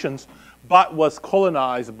institutions, but was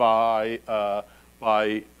colonized by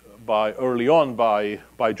early on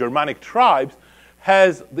by Germanic tribes,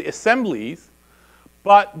 has the assemblies,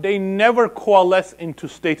 but they never coalesce into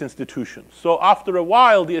state institutions. So after a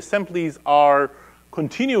while, the assemblies are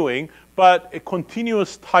continuing, but a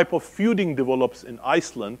continuous type of feuding develops in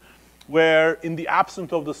Iceland, where in the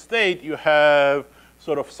absence of the state, you have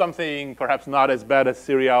sort of something perhaps not as bad as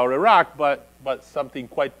Syria or Iraq, but something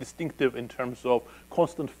quite distinctive in terms of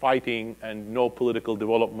constant fighting and no political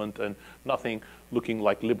development and nothing looking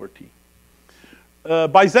like liberty.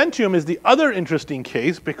 Byzantium is the other interesting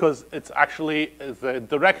case because it's actually a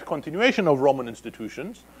direct continuation of Roman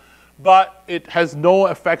institutions, but it has no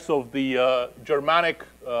effects of the Germanic,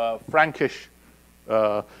 Frankish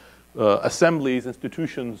assemblies,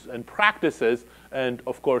 institutions, and practices. And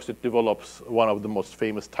of course, it develops one of the most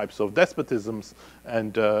famous types of despotisms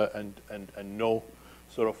and no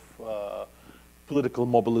sort of political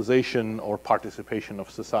mobilization or participation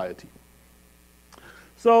of society.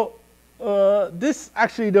 So this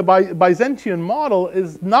actually, the Byzantine model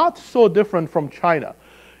is not so different from China.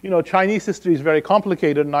 You know, Chinese history is very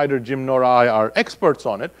complicated. Neither Jim nor I are experts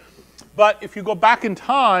on it. But if you go back in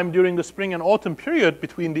time during the spring and autumn period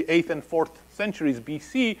between the 8th and 4th centuries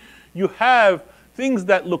BC, you have things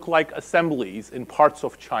that look like assemblies in parts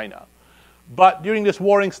of China. But during this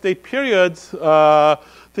warring state periods,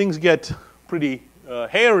 things get pretty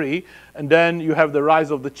hairy, and then you have the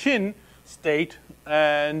rise of the Qin state,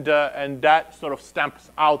 and that sort of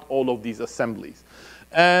stamps out all of these assemblies.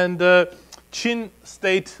 And Qin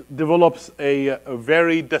state develops a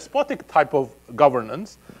very despotic type of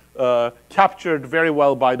governance, captured very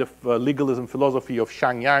well by the legalism philosophy of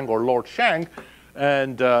Shang Yang or Lord Shang,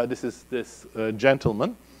 and this is this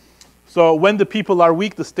gentleman. So when the people are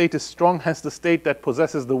weak, the state is strong, hence the state that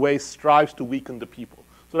possesses the ways strives to weaken the people.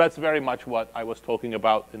 So that's very much what I was talking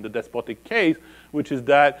about in the despotic case, which is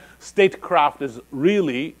that statecraft is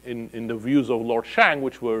really, in the views of Lord Shang,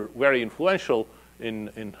 which were very influential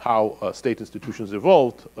in how state institutions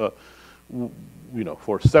evolved, you know,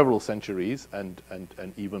 for several centuries and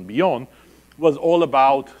even beyond, was all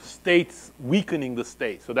about states weakening the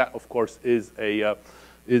state. So that, of course, is a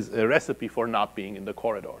recipe for not being in the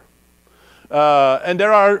corridor. And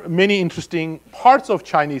there are many interesting parts of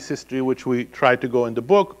Chinese history which we try to go in the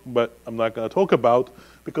book, but I'm not going to talk about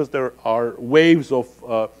because there are waves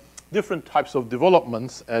of different types of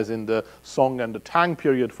developments, as in the Song and the Tang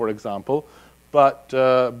period, for example. But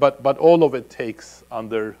all of it takes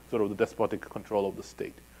under sort of the despotic control of the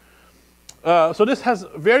state. So this has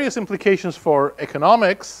various implications for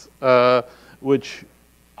economics, which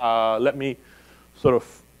let me sort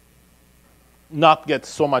of not get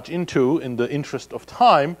so much into in the interest of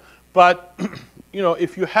time. But you know,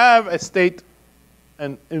 if you have a state,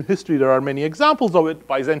 and in history there are many examples of it,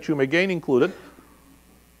 Byzantium again included,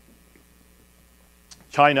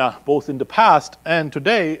 China both in the past and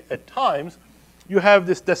today at times, you have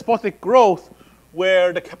this despotic growth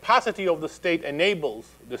where the capacity of the state enables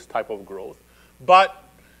this type of growth, but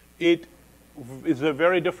it is a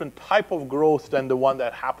very different type of growth than the one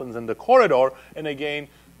that happens in the corridor. And again,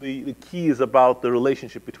 the key is about the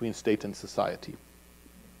relationship between state and society.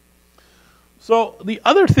 So the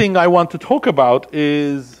other thing I want to talk about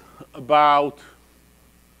is about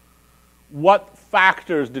what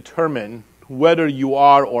factors determine whether you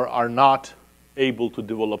are or are not able to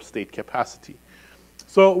develop state capacity.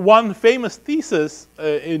 So one famous thesis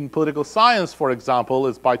in political science, for example,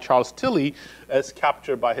 is by Charles Tilly, as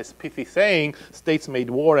captured by his pithy saying, states made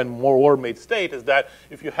war and more war made state, is that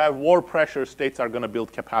if you have war pressure, states are going to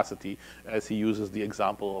build capacity, as he uses the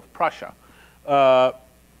example of Prussia,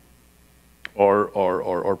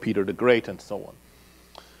 or Peter the Great, and so on.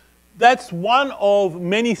 That's one of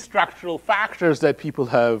many structural factors that people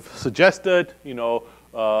have suggested, you know,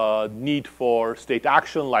 need for state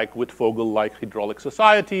action, like Wittfogel-like hydraulic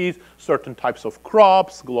societies, certain types of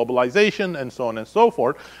crops, globalization, and so on and so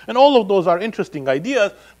forth. And all of those are interesting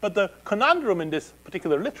ideas, but the conundrum in this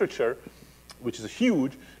particular literature, which is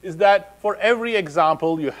huge, is that for every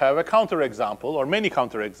example you have a counterexample, or many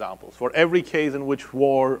counterexamples. For every case in which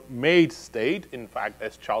war made state, in fact,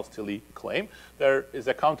 as Charles Tilly claimed, there is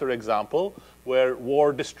a counterexample where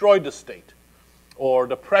war destroyed the state, or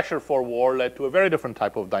the pressure for war led to a very different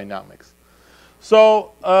type of dynamics.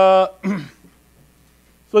 So,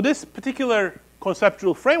 so this particular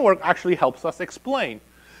conceptual framework actually helps us explain.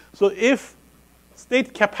 So if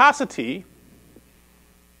state capacity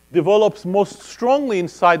develops most strongly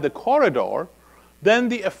inside the corridor, then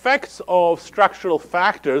the effects of structural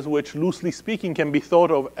factors, which loosely speaking can be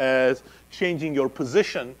thought of as changing your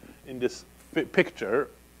position in this picture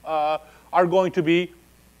are going to be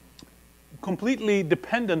completely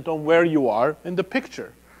dependent on where you are in the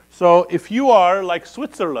picture. So if you are like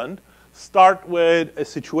Switzerland, start with a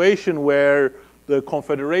situation where the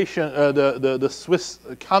Confederation, the Swiss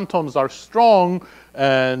cantons are strong,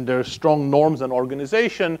 and there's strong norms and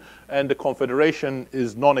organization, and the Confederation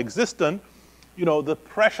is non-existent, you know, the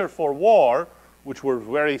pressure for war, which were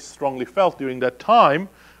very strongly felt during that time,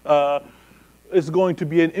 is going to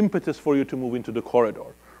be an impetus for you to move into the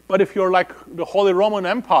corridor. But if you're like the Holy Roman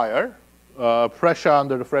Empire, Prussia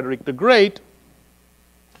under Frederick the Great,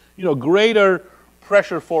 you know, greater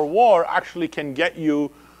pressure for war actually can get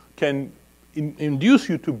you, can induce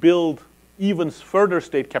you to build even further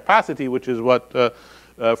state capacity, which is what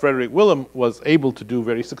Frederick William was able to do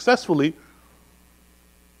very successfully.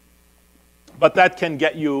 But that can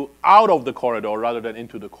get you out of the corridor rather than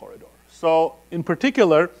into the corridor. So in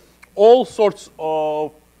particular, all sorts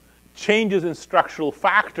of changes in structural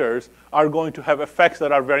factors are going to have effects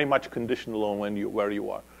that are very much conditional on where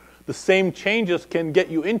you are. The same changes can get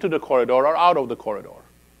you into the corridor or out of the corridor.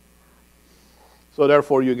 So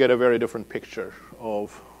therefore, you get a very different picture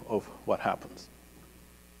of what happens.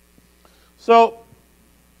 So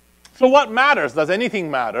what matters? Does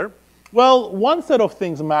anything matter? Well, one set of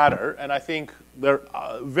things matter, and I think there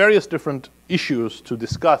are various different issues to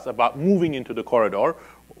discuss about moving into the corridor,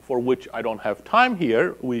 for which I don't have time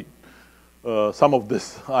here. Some of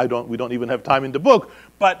this we don't even have time in the book.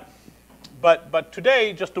 But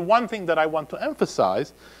today, just the one thing that I want to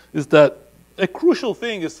emphasize is that a crucial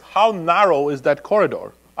thing is how narrow is that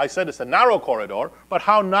corridor. I said it's a narrow corridor, but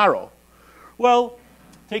how narrow? Well,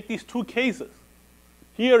 take these two cases.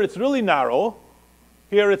 Here it's really narrow.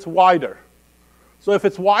 Here it's wider. So if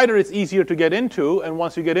it's wider, it's easier to get into, and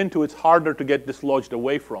once you get into, it's harder to get dislodged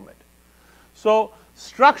away from it. So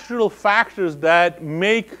structural factors that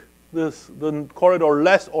make the corridor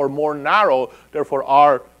less or more narrow, therefore,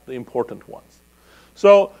 are the important ones.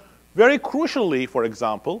 So very crucially, for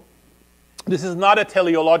example, this is not a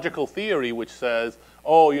teleological theory which says,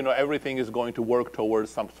 oh, you know, everything is going to work towards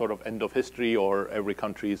some sort of end of history, or every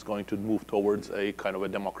country is going to move towards a kind of a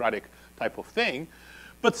democratic type of thing.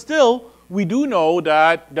 But still, we do know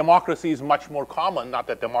that democracy is much more common. Not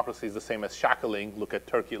that democracy is the same as shackling. Look at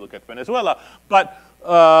Turkey, look at Venezuela. But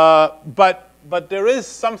there is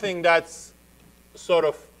something that's sort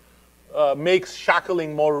of makes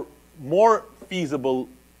shackling more feasible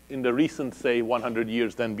in the recent, say, 100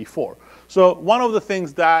 years than before. So one of the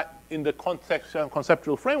things that in the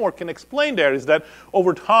conceptual framework can explain there is that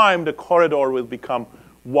over time, the corridor will become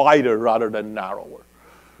wider rather than narrower.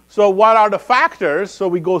 So what are the factors? So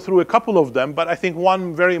we go through a couple of them, but I think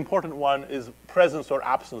one very important one is presence or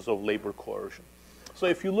absence of labor coercion. So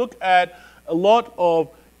if you look at a lot of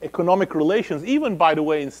economic relations, even, by the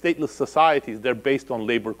way, in stateless societies, they're based on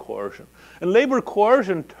labor coercion. And labor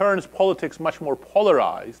coercion turns politics much more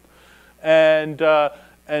polarized, and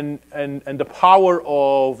the power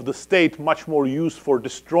of the state much more used for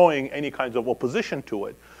destroying any kinds of opposition to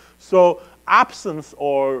it. So absence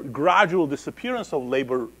or gradual disappearance of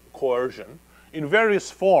labor coercion in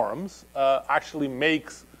various forms actually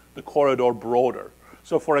makes the corridor broader.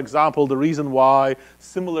 So for example, the reason why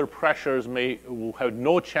similar pressures may have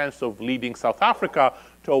no chance of leading South Africa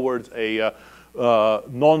towards a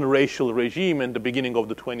non-racial regime in the beginning of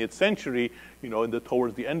the 20th century, you know,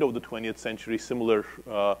 towards the end of the 20th century, similar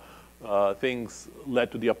things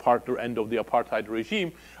led to the end of the apartheid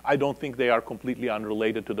regime. I don't think they are completely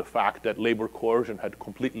unrelated to the fact that labor coercion had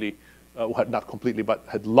completely, not completely, but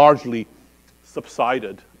had largely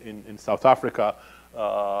subsided in South Africa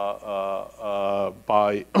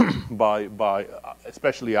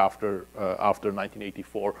especially after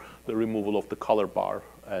 1984, the removal of the color bar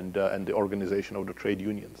and the organization of the trade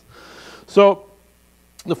unions. So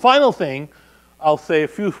the final thing, I'll say a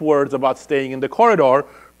few words about staying in the corridor,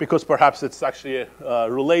 because perhaps it's actually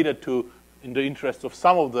related to, in the interest of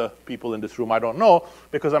some of the people in this room, I don't know,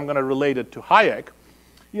 because I'm going to relate it to Hayek.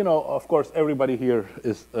 You know, of course, everybody here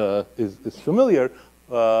is familiar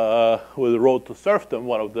with Road to Serfdom,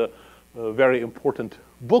 one of the very important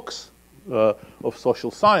books of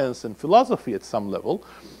social science and philosophy at some level.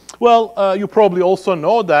 Well, you probably also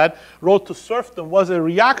know that Road to Serfdom was a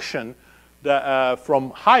reaction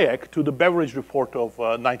from Hayek to the Beveridge Report of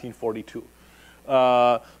 1942.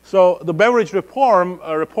 So the Beveridge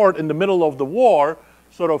report in the middle of the war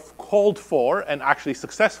sort of called for, and actually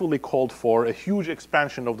successfully called for, a huge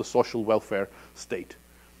expansion of the social welfare state.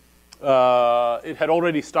 It had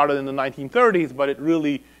already started in the 1930s, but it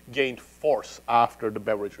really gained force after the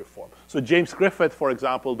Beveridge reform. So James Griffith, for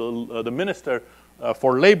example, the minister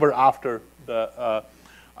for labor after the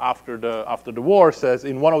war says,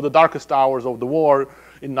 in one of the darkest hours of the war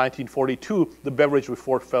in 1942, the beverage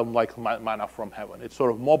reform fell like manna from heaven. It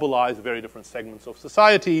sort of mobilized very different segments of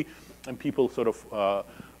society, and people sort of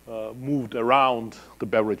moved around the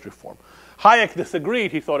beverage reform. Hayek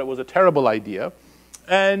disagreed. He thought it was a terrible idea.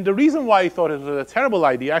 And the reason why he thought it was a terrible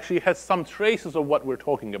idea actually has some traces of what we're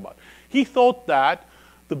talking about. He thought that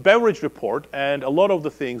the beverage report and a lot of the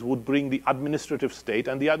things would bring the administrative state,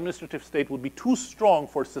 and the administrative state would be too strong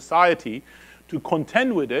for society to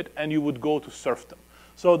contend with it, and you would go to serfdom.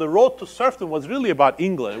 So the road to serfdom was really about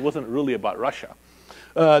England. It wasn't really about Russia.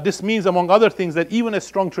 This means, among other things, that even a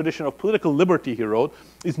strong tradition of political liberty, he wrote,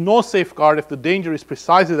 is no safeguard if the danger is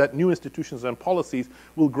precisely that new institutions and policies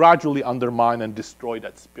will gradually undermine and destroy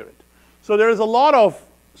that spirit. So there is a lot of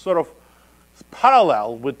sort of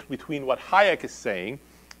parallel between what Hayek is saying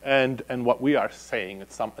and what we are saying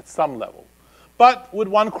at some level. But with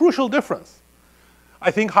one crucial difference.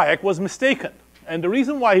 I think Hayek was mistaken. And the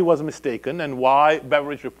reason why he was mistaken and why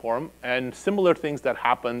beverage reform and similar things that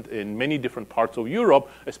happened in many different parts of Europe,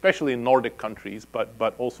 especially in Nordic countries,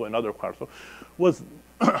 but also in other parts, was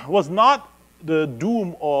not the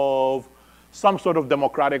doom of some sort of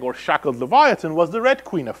democratic or shackled Leviathan, was the Red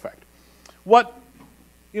Queen effect.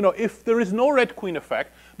 If there is no Red Queen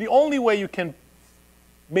effect, the only way you can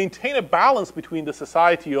maintain a balance between the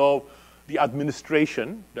society of the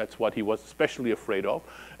administration, that's what he was especially afraid of,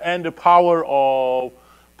 and the power of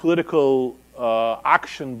political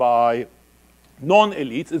action by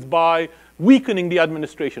non-elites is by weakening the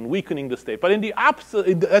administration, weakening the state. But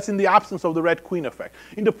that's in the absence of the Red Queen effect.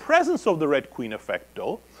 In the presence of the Red Queen effect,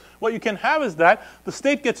 though, what you can have is that the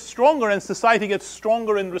state gets stronger and society gets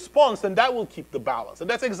stronger in response, and that will keep the balance. And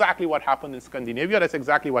that's exactly what happened in Scandinavia. That's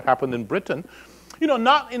exactly what happened in Britain.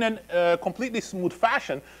 Not in a completely smooth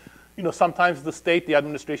fashion. Sometimes the state, the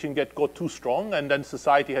administration got too strong, and then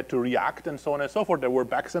society had to react, and so on and so forth. There were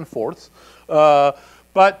backs and forths,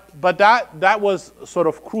 but that was sort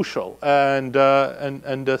of crucial. And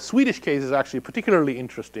the Swedish case is actually particularly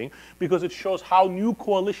interesting because it shows how new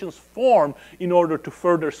coalitions formed in order to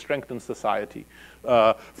further strengthen society.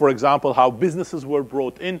 For example, how businesses were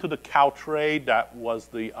brought into the cow trade. That was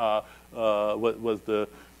the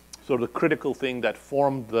sort of critical thing that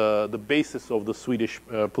formed the basis of the Swedish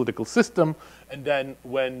political system. And then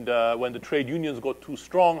when the trade unions got too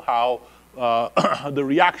strong, how the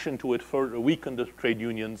reaction to it further weakened the trade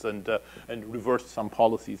unions and reversed some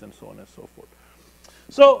policies and so on and so forth.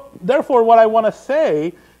 So therefore, what I want to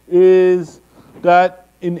say is that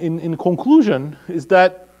in conclusion is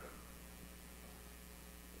that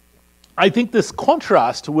I think this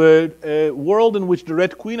contrast with a world in which the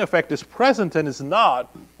Red Queen effect is present and is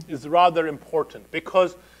not is rather important,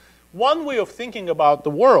 because one way of thinking about the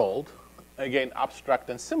world, again abstract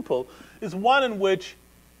and simple, is one in which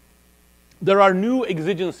there are new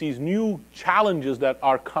exigencies, new challenges that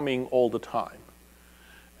are coming all the time.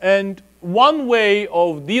 And one way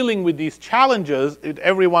of dealing with these challenges,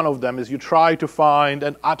 every one of them, is you try to find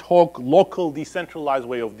an ad hoc, local, decentralized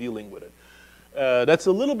way of dealing with it. That's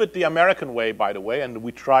a little bit the American way, by the way, and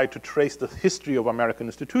we try to trace the history of American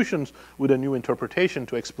institutions with a new interpretation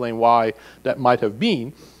to explain why that might have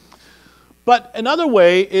been. But another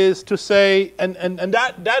way is to say, and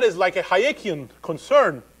that is like a Hayekian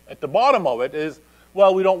concern at the bottom of it, is,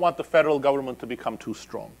 well, we don't want the federal government to become too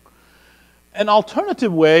strong. An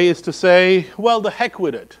alternative way is to say, well, the heck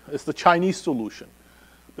with it. It's the Chinese solution.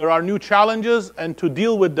 There are new challenges, and to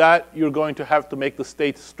deal with that, you're going to have to make the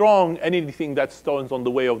state strong. Anything that stands on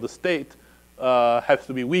the way of the state has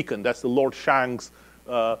to be weakened. That's the Lord Shang's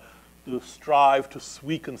to strive to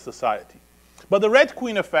weaken society. But the Red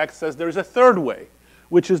Queen effect says there is a third way,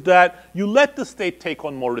 which is that you let the state take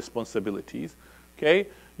on more responsibilities. Okay?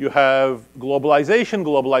 You have globalization.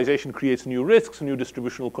 Globalization creates new risks, new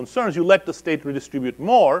distributional concerns. You let the state redistribute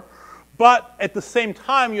more. But at the same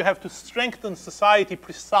time, you have to strengthen society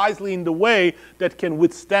precisely in the way that can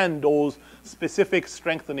withstand those specific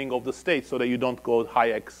strengthening of the state so that you don't go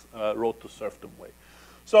Hayek's road to serfdom way.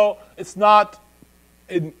 So it's not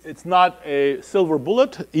a silver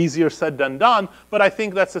bullet, easier said than done, but I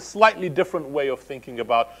think that's a slightly different way of thinking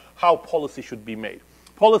about how policy should be made.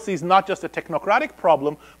 Policy is not just a technocratic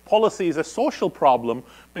problem. Policy is a social problem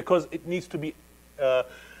because it needs to be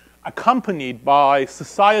accompanied by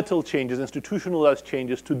societal changes, institutionalized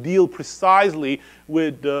changes, to deal precisely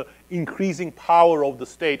with the increasing power of the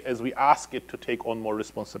state as we ask it to take on more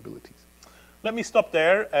responsibilities. Let me stop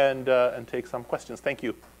there and take some questions. Thank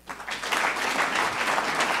you.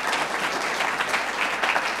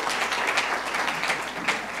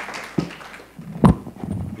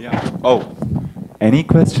 Yeah. Oh, Any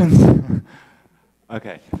questions?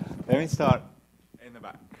 Okay, let me start in the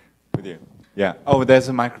back with you. Yeah. Oh, there's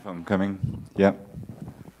a microphone coming. Yeah.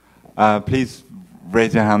 Please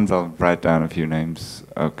raise your hands. I'll write down a few names.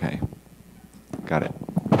 Okay. Got it.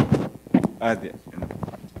 Yeah.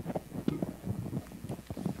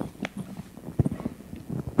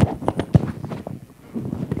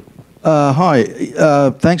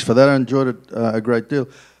 Hi. Thanks for that. I enjoyed it a great deal.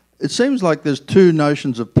 It seems like there's two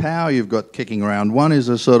notions of power you've got kicking around. One is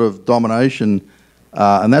a sort of domination,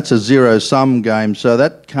 and that's a zero-sum game. So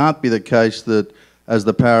that can't be the case that as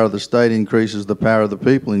the power of the state increases, the power of the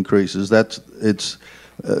people increases. That's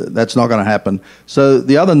not going to happen. So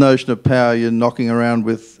the other notion of power you're knocking around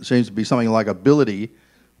with seems to be something like ability,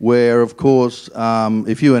 where, of course,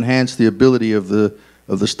 if you enhance the ability of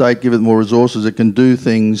the state, give it more resources, it can do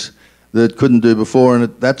things that couldn't do before,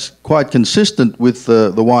 and that's quite consistent with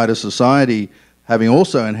the wider society having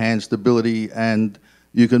also enhanced ability, and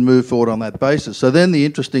you can move forward on that basis. So then the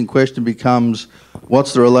interesting question becomes,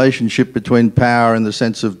 what's the relationship between power and the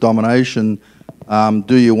sense of domination?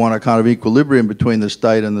 Do you want a kind of equilibrium between the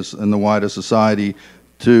state and the wider society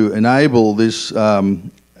to enable this,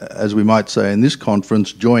 as we might say in this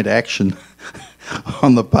conference, joint action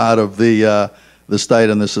on the part of the state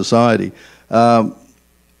and the society?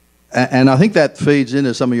 And I think that feeds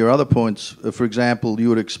into some of your other points. For example, you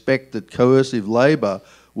would expect that coercive labour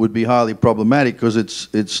would be highly problematic because it's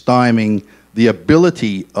stymieing the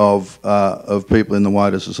ability of people in the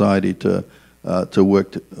wider society to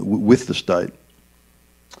work with the state.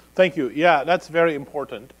 Thank you. Yeah, that's very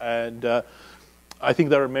important, and I think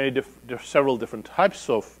there are several different types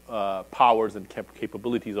of powers and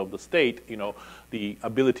capabilities of the state. You know, the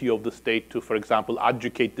ability of the state to, for example,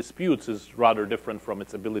 adjudicate disputes is rather different from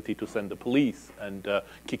its ability to send the police and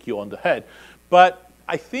kick you on the head. But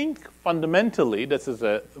I think fundamentally, this is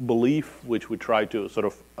a belief which we try to sort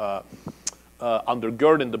of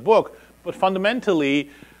undergird in the book, but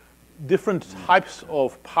fundamentally, different types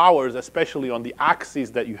of powers, especially on the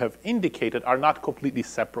axes that you have indicated, are not completely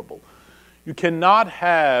separable. You cannot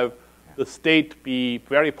have the state be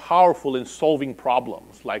very powerful in solving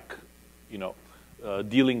problems, like, you know,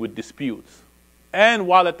 dealing with disputes, and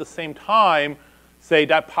while at the same time say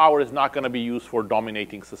that power is not going to be used for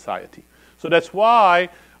dominating society. So that's why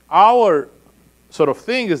our sort of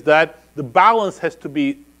thing is that the balance has to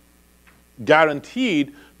be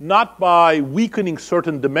guaranteed not by weakening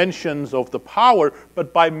certain dimensions of the power,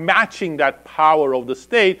 but by matching that power of the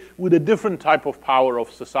state with a different type of power of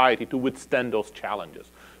society to withstand those challenges.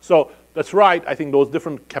 So that's right. I think those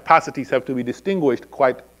different capacities have to be distinguished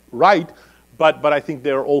quite right, but I think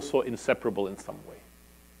they're also inseparable in some way.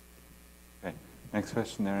 Okay. Next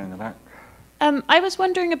question there in the back. I was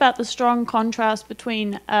wondering about the strong contrast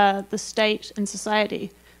between the state and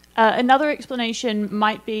society. Another explanation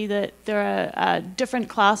might be that there are different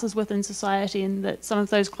classes within society, and that some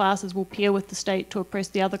of those classes will peer with the state to oppress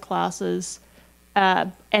the other classes,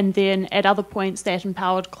 and then at other points that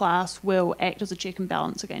empowered class will act as a check and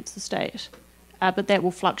balance against the state. But that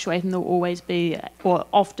will fluctuate, and there will always be, or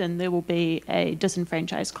often there will be, a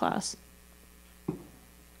disenfranchised class.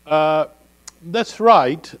 That's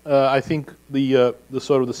right. I think the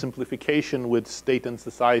sort of the simplification with state and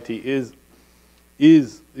society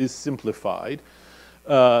is simplified,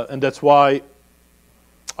 and that's why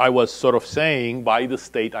I was sort of saying by the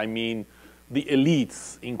state I mean the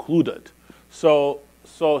elites included. So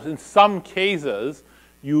in some cases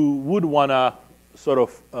you would want to sort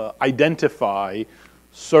of identify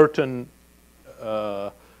certain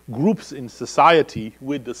groups in society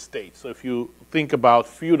with the state. So if you think about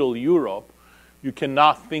feudal Europe, you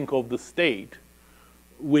cannot think of the state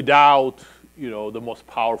without, you know, the most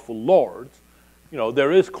powerful lords. You know,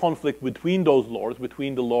 there is conflict between those lords,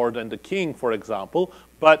 between the lord and the king, for example,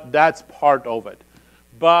 but that's part of it.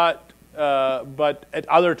 But at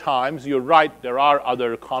other times, you're right, there are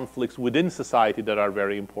other conflicts within society that are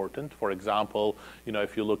very important. For example, you know,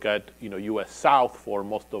 if you look at, you know, U.S. South for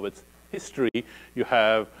most of its history, you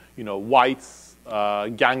have, you know, whites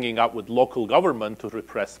ganging up with local government to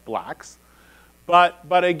repress blacks.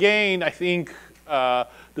 But again, I think the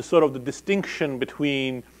sort of the distinction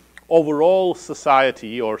between overall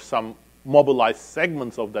society or some mobilized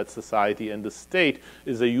segments of that society and the state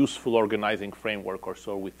is a useful organizing framework, or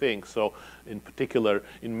so we think. So in particular,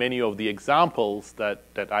 in many of the examples that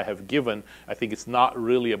I have given, I think it's not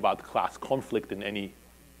really about class conflict in any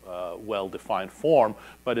well-defined form,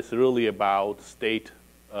 but it's really about state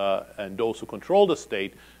and those who control the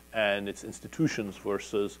state and its institutions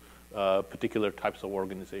versus particular types of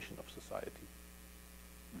organization of society.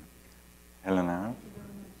 Helena?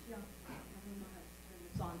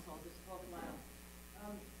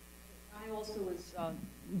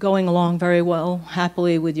 going along very well,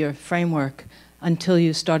 happily with your framework until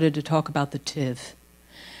you started to talk about the TIV.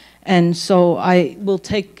 And so I will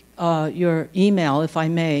take your email, if I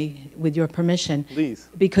may, with your permission. Please.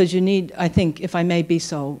 Because you need, I think, if I may be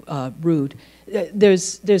so rude,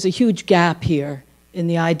 there's a huge gap here in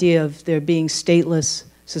the idea of there being stateless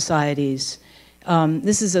societies.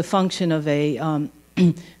 This is a function of a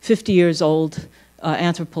 50 years old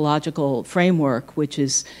anthropological framework, which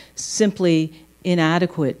is simply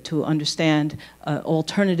inadequate to understand an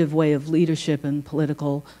alternative way of leadership and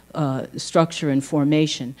political structure and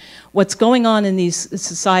formation. What's going on in these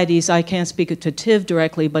societies, I can't speak to TIV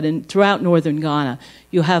directly, but throughout northern Ghana,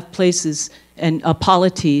 you have places and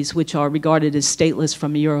polities which are regarded as stateless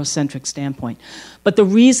from a Eurocentric standpoint. But the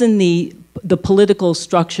reason the political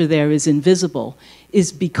structure there is invisible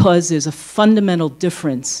is because there's a fundamental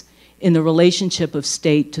difference in the relationship of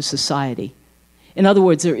state to society. In other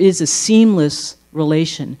words, there is a seamless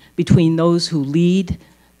relation between those who lead,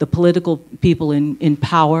 the political people in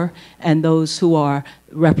power, and those who are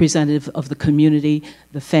representative of the community,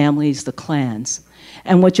 the families, the clans.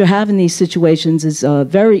 And what you have in these situations is a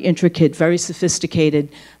very intricate, very sophisticated,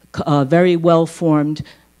 very well-formed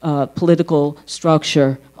political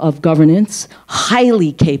structure of governance,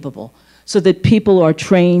 highly capable, so that people are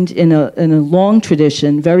trained in a long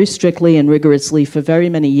tradition, very strictly and rigorously for very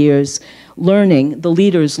many years, learning, the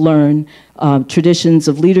leaders learn traditions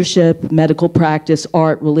of leadership, medical practice,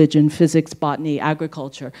 art, religion, physics, botany,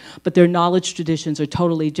 agriculture, but their knowledge traditions are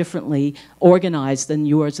totally differently organized than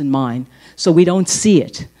yours and mine, so we don't see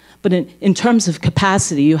it. But in terms of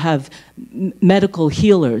capacity, you have medical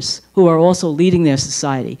healers who are also leading their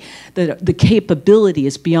society. The capability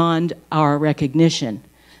is beyond our recognition.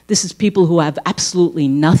 This is people who have absolutely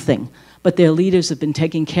nothing, but their leaders have been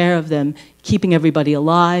taking care of them, keeping everybody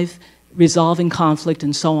alive, resolving conflict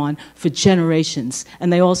and so on for generations.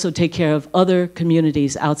 And they also take care of other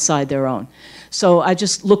communities outside their own. So I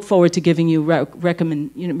just look forward to giving you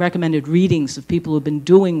recommended readings of people who've been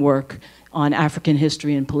doing work on African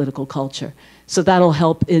history and political culture. So that'll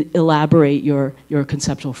help elaborate your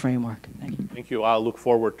conceptual framework. Thank you. Thank you. I'll look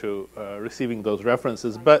forward to receiving those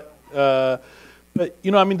references. But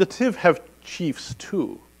you know, I mean, the TIV have chiefs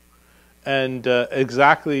too. And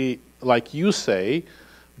exactly like you say,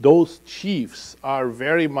 those chiefs are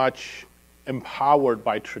very much empowered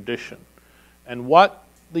by tradition. And what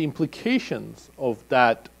the implications of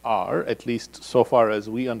that are, at least so far as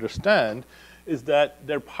we understand, is that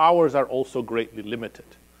their powers are also greatly limited.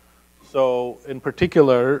 So in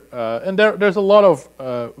particular, and there's a lot of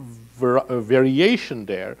variation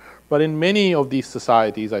there, but in many of these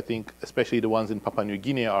societies, I think, especially the ones in Papua New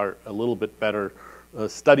Guinea, are a little bit better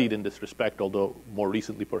studied in this respect, although more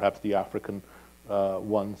recently perhaps the African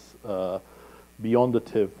ones beyond the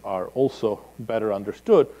TIV are also better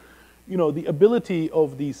understood. You know, the ability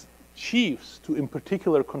of these chiefs to in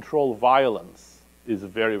particular control violence is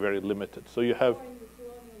very, very limited. So you have...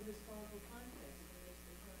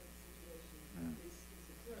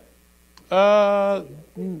 The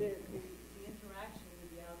interaction with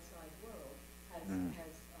the outside world has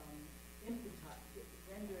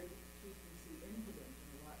rendered frequency impotent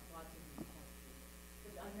in lots of these cultures.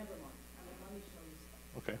 But never mind. I mean, let me show you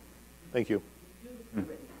stuff. Okay. Thank you. Beautifully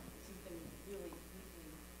written. This has been really deeply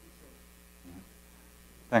researched.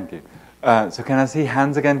 Thank you. So can I see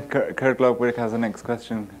hands again? Kurt Lobwick has the next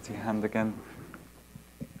question. Can I see hand again?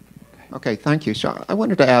 Okay, thank you. So I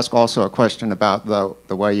wanted to ask also a question about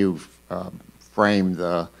the way you've framed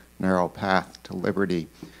the narrow path to liberty.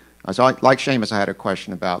 So like Seamus, I had a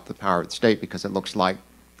question about the power of the state because it looks like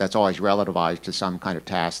that's always relativized to some kind of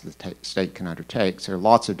task that the state can undertake. So there are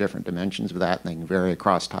lots of different dimensions of that, and they can vary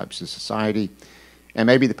across types of society. And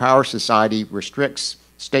maybe the power of society restricts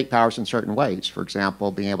state powers in certain ways. For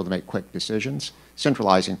example, being able to make quick decisions.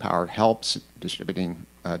 Centralizing power helps, distributing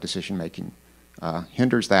decision-making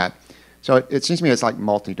hinders that. So it seems to me it's like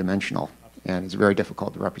multidimensional, and it's very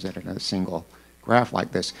difficult to represent it in a single graph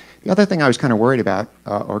like this. The other thing I was kind of worried about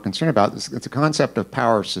or concerned about is the concept of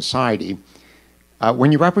power of society.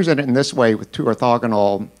 When you represent it in this way with two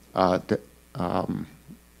orthogonal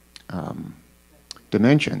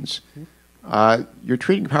dimensions, you're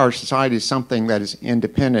treating power of society as something that is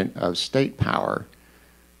independent of state power.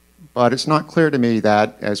 But it's not clear to me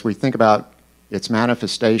that as we think about its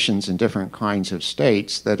manifestations in different kinds of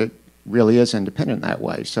states, that it really is independent that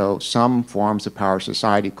way. So some forms of power of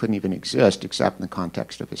society couldn't even exist except in the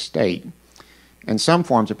context of a state. And some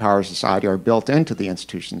forms of power of society are built into the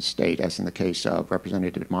institution of state, as in the case of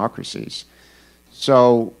representative democracies.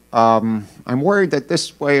 So I'm worried that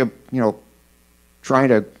this way of, trying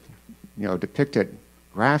to, depict it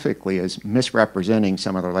graphically as misrepresenting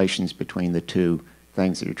some of the relations between the two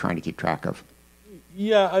things that you're trying to keep track of.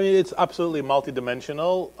 Yeah, I mean, it's absolutely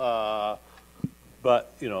multidimensional,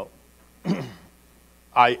 but, you know,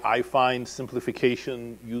 I find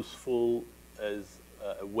simplification useful as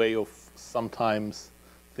a way of sometimes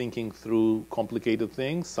thinking through complicated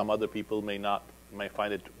things. Some other people may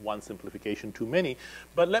find it one simplification too many.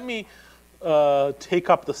 But let me take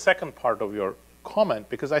up the second part of your comment,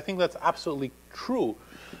 because I think that's absolutely true.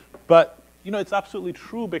 But, you know, it's absolutely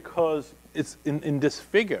true because it's in this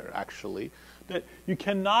figure, actually, that you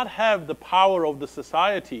cannot have the power of the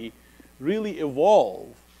society really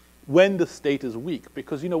evolve when the state is weak.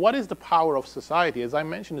 Because, you know, what is the power of society? As I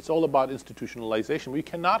mentioned, it's all about institutionalization. We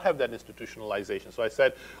cannot have that institutionalization. So I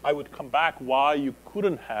said I would come back why you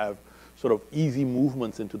couldn't have sort of easy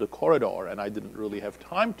movements into the corridor, and I didn't really have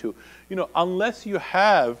time to. You know, unless you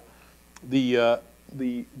have the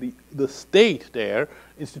state there,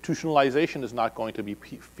 institutionalization is not going to be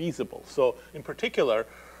feasible. So in particular,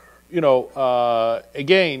 you know,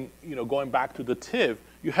 again, you know, going back to the TIV,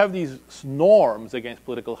 you have these norms against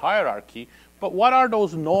political hierarchy, but what are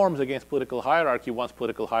those norms against political hierarchy once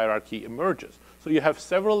political hierarchy emerges? So you have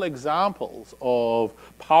several examples of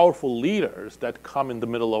powerful leaders that come in the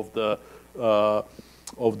middle of the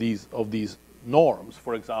of these norms.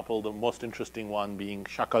 For example, the most interesting one being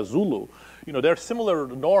Shaka Zulu. You know, there are similar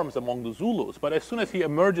norms among the Zulus, but as soon as he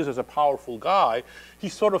emerges as a powerful guy, he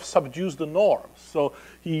sort of subdues the norms. So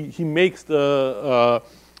he makes the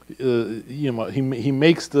you know, he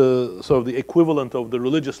makes the sort of the equivalent of the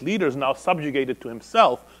religious leaders now subjugated to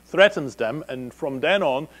himself, threatens them, and from then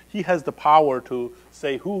on he has the power to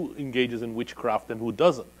say who engages in witchcraft and who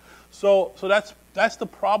doesn't. So that's the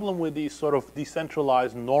problem with these sort of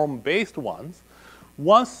decentralized norm-based ones.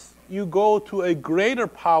 Once you go to a greater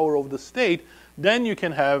power of the state, then you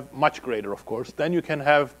can have much greater, of course. Then you can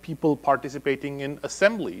have people participating in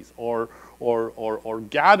assemblies or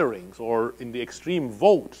gatherings, or in the extreme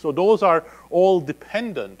vote. So those are all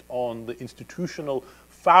dependent on the institutional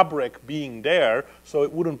fabric being there, so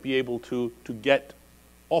it wouldn't be able to get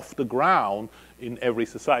off the ground in every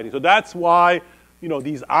society. So that's why, you know,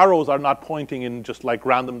 these arrows are not pointing in just like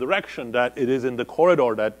random direction, that it is in the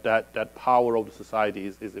corridor that power of the society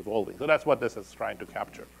is evolving. So that's what this is trying to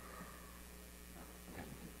capture.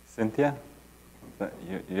 Cynthia,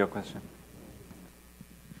 your question?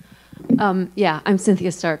 Yeah, I'm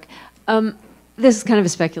Cynthia Stark. This is kind of a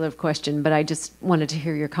speculative question, but I just wanted to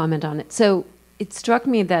hear your comment on it. So it struck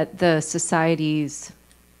me that the societies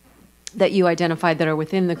that you identified that are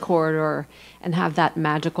within the corridor and have that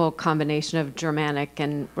magical combination of Germanic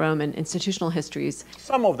and Roman institutional histories.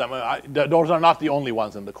 Some of them, those are not the only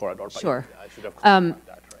ones in the corridor. But sure. I should have clarified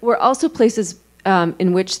that, right? Were also places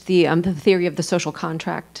in which the theory of the social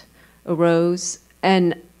contract arose.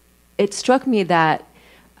 And it struck me that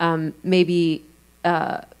maybe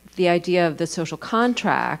the idea of the social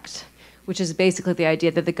contract, which is basically the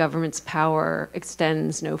idea that the government's power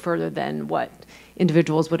extends no further than what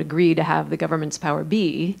individuals would agree to have the government's power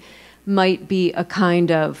be, might be a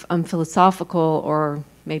kind of philosophical, or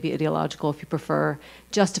maybe ideological, if you prefer,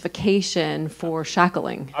 justification for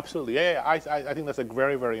shackling. Absolutely, yeah. I think that's a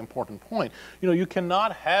very, very important point. You know, you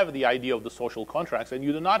cannot have the idea of the social contracts, and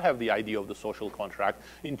you do not have the idea of the social contract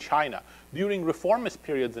in China. During reformist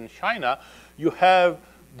periods in China, you have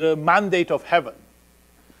the mandate of heaven.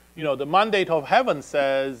 You know, the mandate of heaven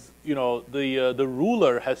says, you know, the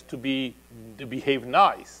ruler has to behave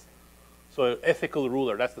nice. So ethical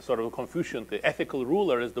ruler, that's the sort of Confucian thing. Ethical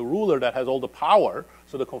ruler is the ruler that has all the power.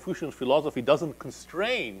 So the Confucian philosophy doesn't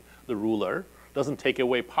constrain the ruler, doesn't take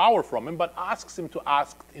away power from him, but asks him to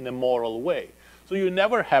act in a moral way. So you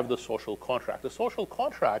never have the social contract. The social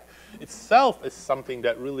contract itself is something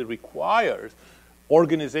that really requires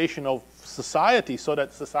organization of society so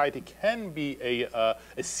that society can be a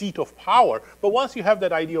seat of power. But once you have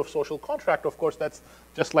that idea of social contract, of course, that's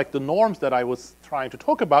just like the norms that I was trying to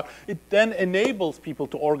talk about, it then enables people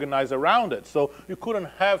to organize around it. So you couldn't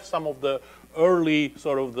have some of the early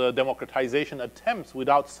sort of the democratization attempts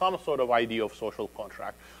without some sort of idea of social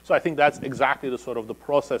contract. So I think that's exactly the sort of the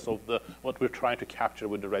process of what we're trying to capture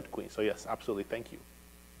with the Red Queen. So yes, absolutely, thank you.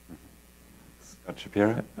 Scott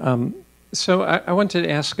Shapiro? So I wanted to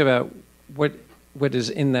ask about what is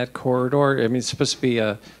in that corridor. I mean, it's supposed to be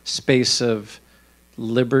a space of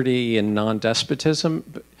liberty and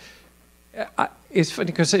non-despotism. It's funny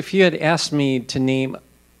because if you had asked me to name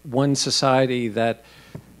one society that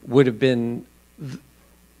would have been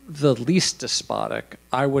the least despotic,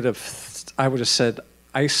 I would have said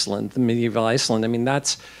Iceland, the medieval Iceland. I mean,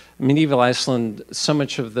 that's medieval Iceland. So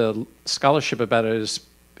much of the scholarship about it has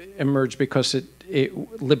emerged because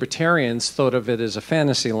libertarians thought of it as a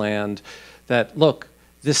fantasy land, that, look,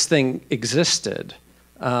 this thing existed,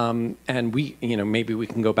 and we, maybe we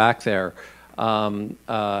can go back there and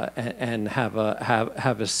have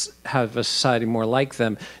a society more like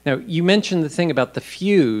them. Now, you mentioned the thing about the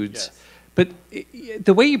feuds. Yes. But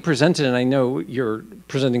the way you presented it, and I know you're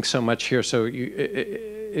presenting so much here, so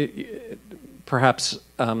perhaps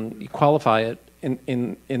you qualify it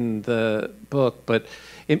in the book, but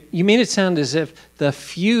you made it sound as if the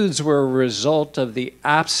feuds were a result of the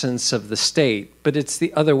absence of the state, but it's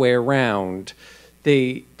the other way around.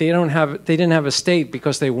 They didn't have a state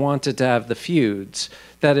because they wanted to have the feuds.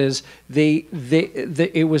 That is,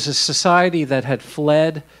 it was a society that had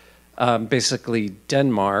fled basically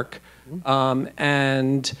Denmark.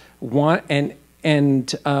 And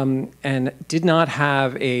did not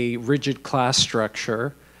have a rigid class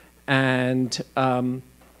structure, and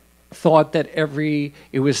thought that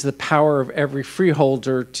it was the power of every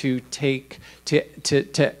freeholder to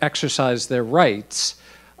exercise their rights.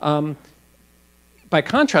 By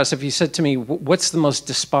contrast, if you said to me, "What's the most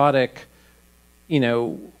despotic,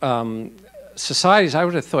 societies?" I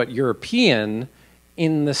would have thought European,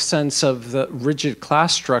 in the sense of the rigid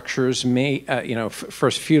class structures,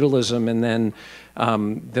 first feudalism and then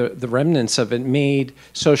the remnants of it, made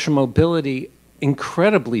social mobility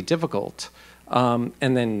incredibly difficult. And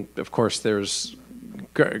then, of course, there's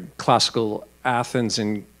classical Athens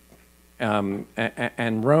and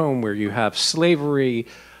Rome, where you have slavery,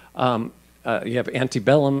 you have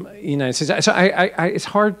antebellum United States. So it's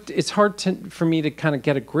hard for me to kind of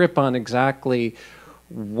get a grip on exactly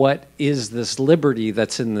what is this liberty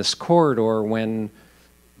that's in this corridor when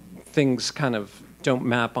things kind of don't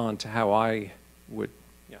map onto how I would.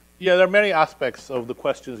 Yeah, there are many aspects of the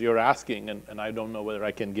questions you're asking, and I don't know whether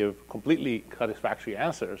I can give completely satisfactory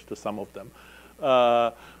answers to some of them.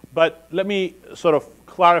 But let me sort of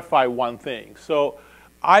clarify one thing. So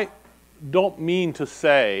I don't mean to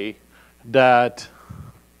say that,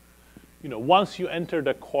 once you enter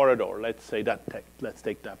the corridor, let's take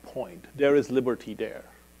that point, there is liberty there.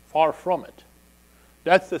 Far from it.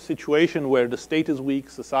 That's the situation where the state is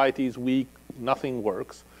weak, society is weak, nothing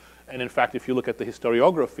works. And in fact, if you look at the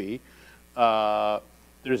historiography,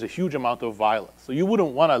 there's a huge amount of violence. So you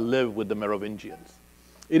wouldn't want to live with the Merovingians.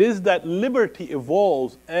 It is that liberty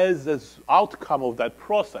evolves as an outcome of that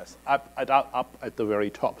process up at the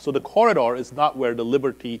very top. So the corridor is not where the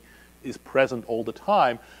liberty is present all the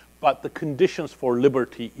time, but the conditions for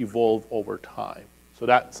liberty evolve over time. So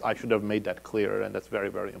I should have made that clearer, and that's very,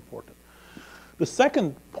 very important. The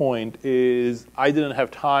second point is I didn't have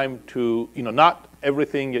time to, not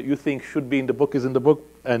everything that you think should be in the book is in the book,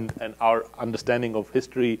 and our understanding of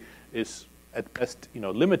history is at best,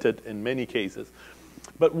 limited in many cases.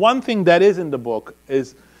 But one thing that is in the book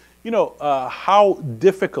is, how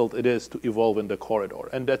difficult it is to evolve in the corridor.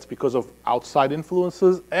 And that's because of outside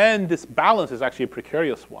influences, and this balance is actually a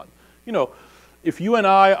precarious one. If you and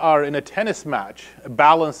I are in a tennis match, a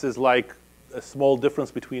balance is like a small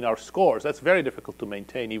difference between our scores. That's very difficult to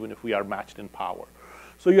maintain, even if we are matched in power.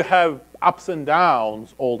 So you have ups and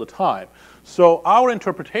downs all the time. So our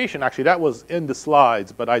interpretation, actually, that was in the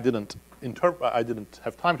slides, but I didn't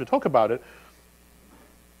have time to talk about it,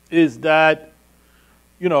 is that,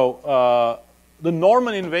 the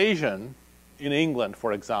Norman invasion in England,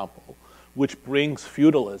 for example, which brings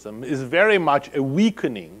feudalism, is very much a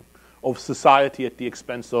weakening of society at the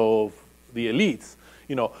expense of the elites,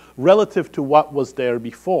 relative to what was there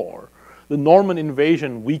before. The Norman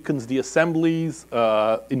invasion weakens the assemblies,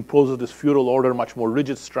 imposes this feudal order, much more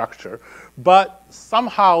rigid structure, but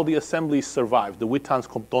somehow the assemblies survive. The Wittans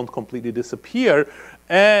don't completely disappear,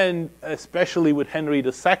 and especially with Henry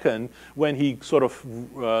II, when he sort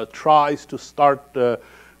of tries to start the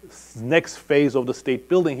next phase of the state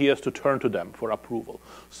building, he has to turn to them for approval.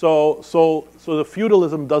 So the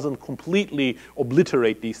feudalism doesn't completely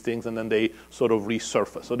obliterate these things, and then they sort of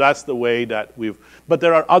resurface. So that's the way that but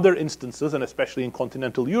there are other instances, and especially in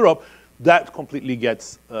continental Europe, that completely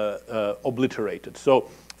gets obliterated. So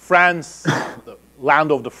France, the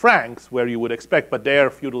land of the Franks, where you would expect, but there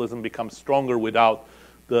feudalism becomes stronger without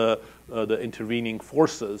the intervening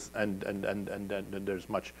forces, and there's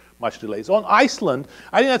much delays. On Iceland,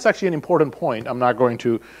 I think that's actually an important point. I'm not going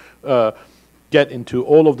to get into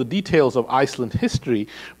all of the details of Iceland history,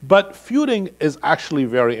 but feuding is actually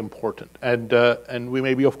very important. And we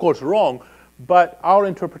may be, of course, wrong, but our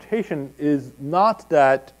interpretation is not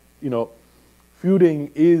that feuding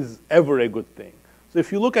is ever a good thing. So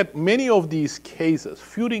if you look at many of these cases,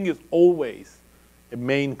 feuding is always a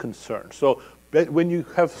main concern. So when you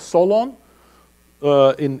have Solon,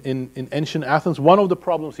 in ancient Athens, one of the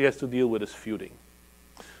problems he has to deal with is feuding.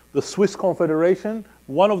 The Swiss Confederation,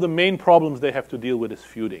 one of the main problems they have to deal with is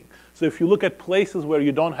feuding. So if you look at places where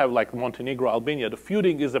you don't have, like Montenegro, Albania, the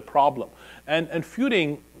feuding is a problem. And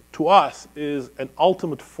feuding, to us, is an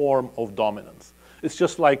ultimate form of dominance. It's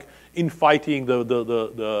just like infighting the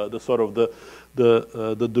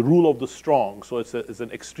rule of the strong. So it's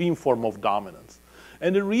an extreme form of dominance.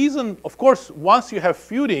 And the reason, of course, once you have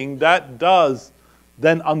feuding, that does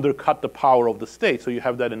then undercut the power of the state. So you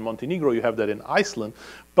have that in Montenegro, you have that in Iceland,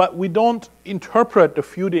 but we don't interpret the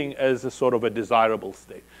feuding as a sort of a desirable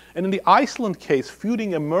state. And in the Iceland case,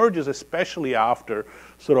 feuding emerges especially after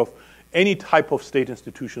sort of any type of state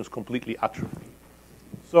institutions completely atrophy.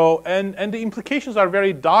 So, and the implications are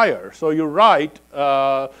very dire. So you're right,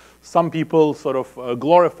 some people sort of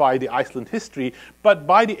glorify the Iceland history, but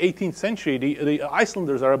by the 18th century, the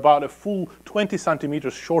Icelanders are about a full 20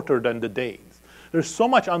 centimeters shorter than the Danes. There's so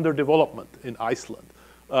much underdevelopment in Iceland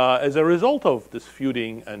as a result of this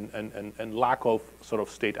feuding and lack of sort of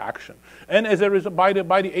state action. And as a result, by the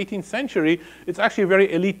 18th century, it's actually a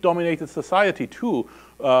very elite-dominated society too.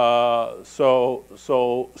 So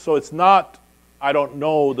it's not, I don't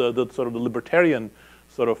know, the sort of the libertarian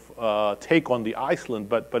sort of take on the Iceland,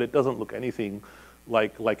 but it doesn't look anything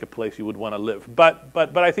like a place you would want to live.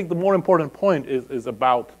 But I think the more important point is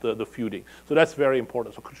about the feuding. So that's very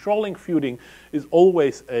important. So controlling feuding is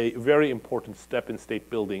always a very important step in state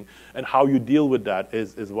building, and how you deal with that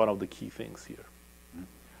is one of the key things here.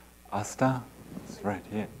 Asta, it's right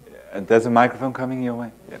here. There's a microphone coming your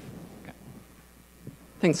way. Yeah. Okay.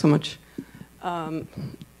 Thanks so much.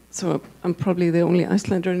 So I'm probably the only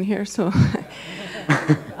Icelander in here, so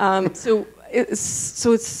So it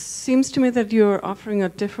seems to me that you're offering a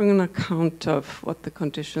different account of what the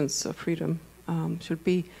conditions of freedom should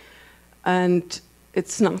be. And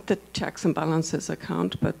it's not the checks and balances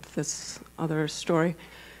account, but this other story.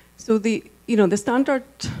 So the standard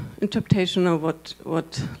interpretation of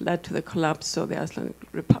what led to the collapse of the Icelandic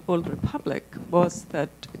old republic was that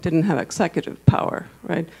it didn't have executive power,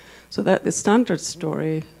 right? So that the standard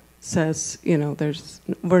story says,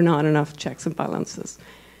 were not enough checks and balances.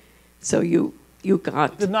 So you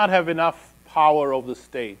did not have enough power of the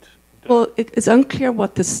state. Well, it's unclear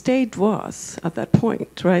what the state was at that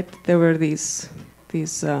point, right? There were these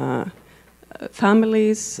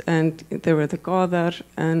families, and there were the Goðar,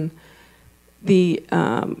 and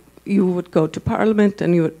you would go to parliament,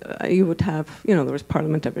 and you would have, there was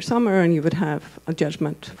parliament every summer, and you would have a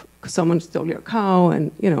judgment. Someone stole your cow,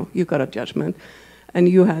 and you got a judgment, and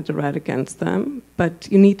you had to write against them, but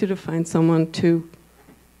you needed to find someone to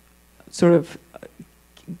sort of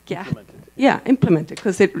implement it,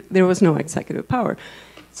 because there was no executive power.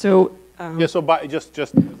 So so just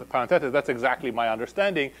as a parenthesis, that's exactly my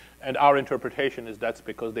understanding, and our interpretation is that's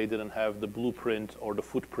because they didn't have the blueprint or the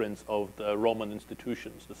footprints of the Roman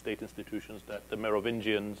institutions, the state institutions that the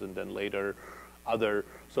Merovingians and then later other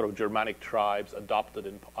sort of Germanic tribes adopted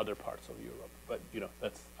in other parts of Europe. But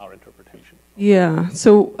that's our interpretation. Yeah.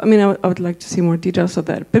 So I would like to see more details of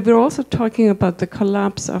that. But we're also talking about the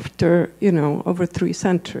collapse after over 3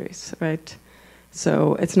 centuries, right?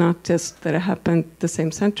 So it's not just that it happened the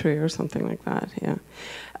same century or something like that. Yeah.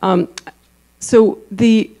 So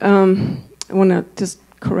I want to just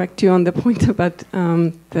correct you on the point about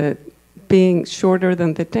the being shorter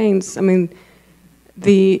than the Danes. In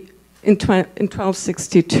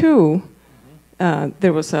 1262.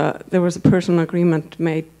 There was a personal agreement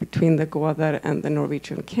made between the Goðar and the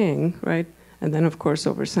Norwegian king, right? And then, of course,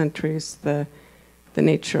 over centuries, the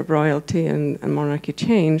nature of royalty and monarchy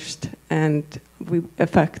changed, and we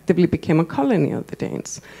effectively became a colony of the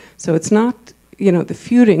Danes. So it's not, the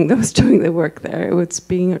feuding that was doing the work there. It was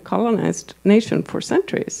being a colonized nation for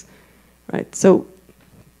centuries, right? So,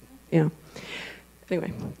 yeah.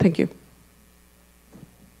 Anyway, thank you.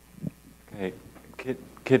 Okay,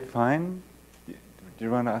 Kit Fine. Do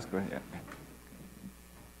you want to ask? Yeah.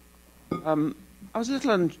 I was a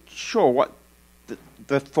little unsure what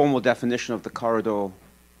the formal definition of the corridor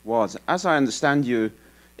was. As I understand you,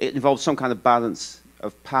 it involves some kind of balance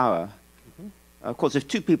of power. Mm-hmm. Of course, if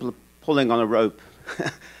 2 people are pulling on a rope,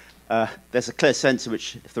 there's a clear sense in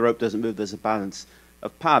which if the rope doesn't move, there's a balance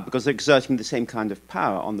of power because they're exerting the same kind of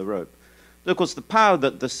power on the rope. But of course, the power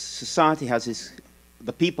that the society has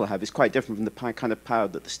the people have is quite different from the kind of power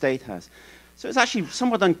that the state has. So it's actually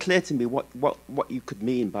somewhat unclear to me what you could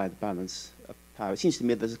mean by the balance of power. It seems to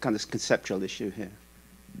me there's a kind of conceptual issue here.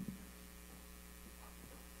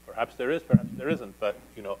 Perhaps there is, perhaps there isn't. But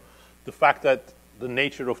the fact that the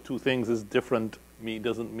nature of 2 things is different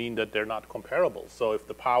doesn't mean that they're not comparable. So if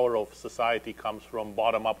the power of society comes from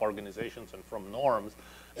bottom-up organizations and from norms,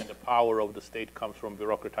 and the power of the state comes from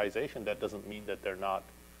bureaucratization, that doesn't mean that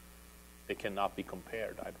they cannot be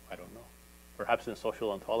compared. I don't know. Perhaps in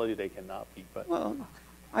social ontology they cannot be, but well,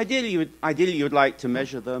 ideally you would like to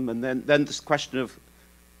measure them, and then this question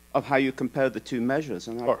of how you compare the two measures,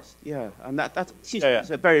 and that seems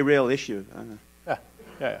a very real issue.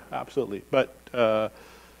 Yeah, absolutely. But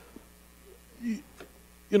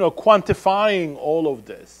you know, quantifying all of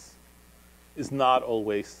this is not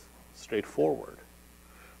always straightforward.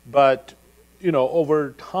 But you know,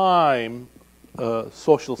 over time,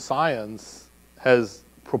 social science has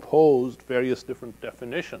proposed various different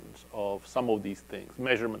definitions of some of these things,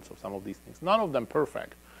 measurements of some of these things. None of them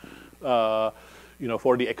perfect. You know,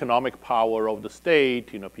 for the economic power of the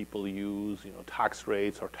state, you know, people use, you know, tax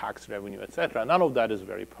rates or tax revenue, etc. None of that is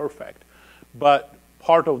very perfect. But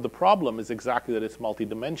part of the problem is exactly that it's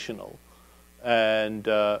multidimensional, and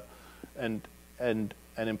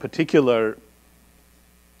in particular,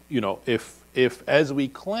 you know, if as we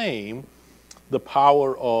claim, the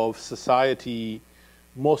power of society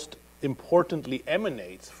most importantly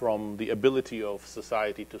emanates from the ability of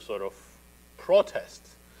society to sort of protest,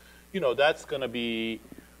 you know, that's going to be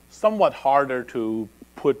somewhat harder to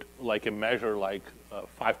put like a measure like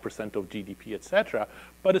 5% of GDP, etc.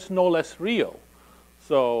 But it's no less real.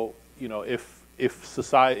 So, you know, if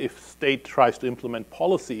state tries to implement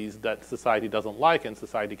policies that society doesn't like, and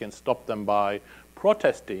society can stop them by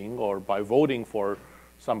protesting or by voting for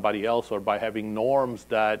somebody else or by having norms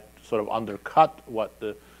that sort of undercut what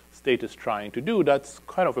the state is trying to do, that's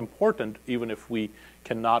kind of important, even if we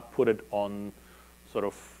cannot put it on sort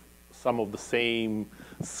of some of the same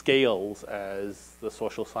scales as the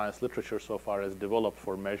social science literature so far has developed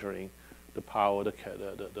for measuring the power,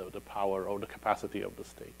 the power or the capacity of the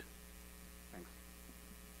state. Thanks.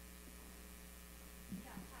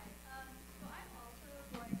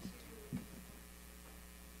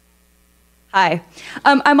 Hi.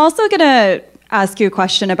 I'm also going to ask you a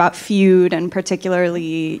question about feud, and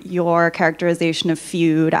particularly your characterization of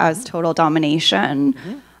feud as total domination.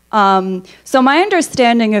 Mm-hmm. So my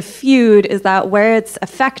understanding of feud is that where it's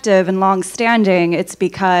effective and long-standing, it's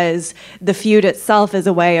because the feud itself is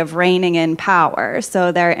a way of reining in power.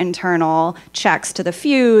 So there are internal checks to the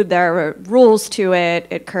feud, there are rules to it,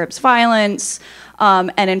 it curbs violence.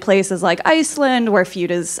 And in places like Iceland, where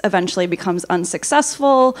feud eventually becomes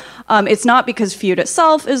unsuccessful, it's not because feud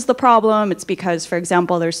itself is the problem, it's because, for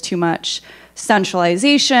example, there's too much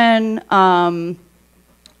centralization.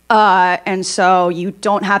 And so you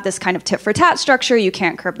don't have this kind of tit-for-tat structure, you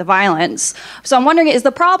can't curb the violence. So I'm wondering, is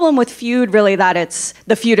the problem with feud really that it's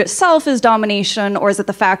the feud itself is domination, or is it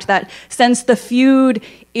the fact that since the feud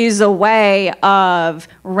is a way of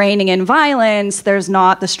reining in violence, there's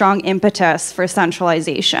not the strong impetus for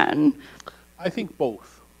centralization? I think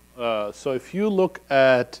both. So if you look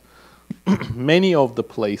at many of the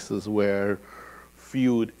places where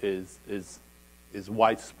feud is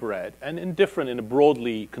widespread and in a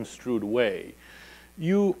broadly construed way,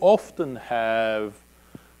 you often have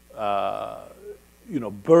you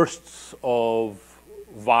know, bursts of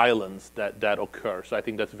violence that occur. So I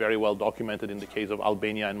think that's very well documented in the case of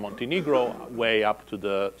Albania and Montenegro, way up to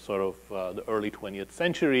the sort of the early 20th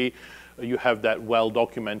century. You have that well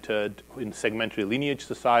documented in segmentary lineage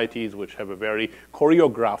societies, which have a very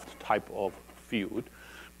choreographed type of feud,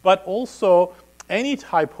 but also any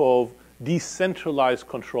type of decentralized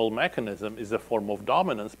control mechanism is a form of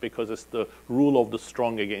dominance because it's the rule of the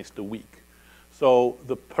strong against the weak. So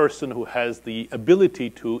the person who has the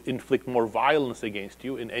ability to inflict more violence against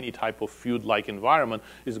you in any type of feud-like environment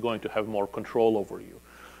is going to have more control over you.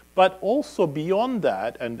 But also beyond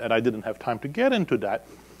that, and I didn't have time to get into that,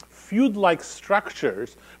 feud-like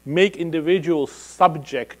structures make individuals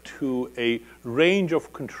subject to a range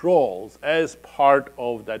of controls as part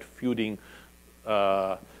of that feuding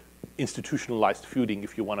institutionalized feuding,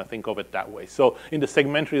 if you want to think of it that way. So in the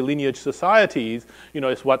segmentary lineage societies, you know,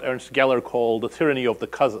 it's what Ernst Geller called the tyranny of the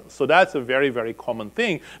cousins. So that's a very, very common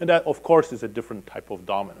thing, and that, of course, is a different type of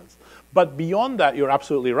dominance. But beyond that, you're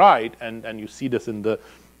absolutely right, and you see this in the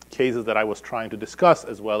cases that I was trying to discuss,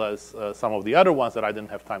 as well as some of the other ones that I didn't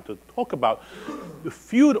have time to talk about. The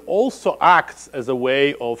feud also acts as a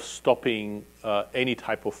way of stopping any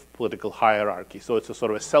type of political hierarchy. So it's a sort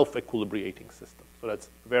of a self-equilibrating system. So that's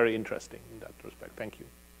very interesting in that respect. Thank you.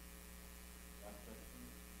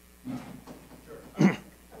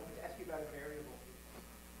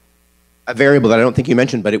 A variable that I don't think you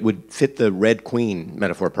mentioned, but it would fit the Red Queen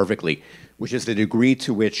metaphor perfectly, which is the degree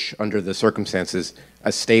to which, under the circumstances,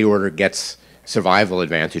 a state order gets survival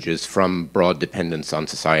advantages from broad dependence on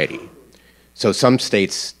society. So some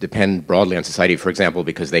states depend broadly on society, for example,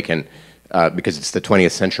 because they can, because it's the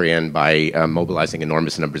 20th century and by mobilizing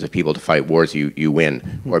enormous numbers of people to fight wars, you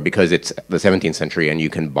win. Or because it's the 17th century and you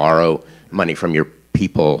can borrow money from your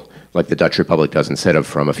people like the Dutch Republic does instead of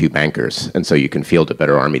from a few bankers. And so you can field a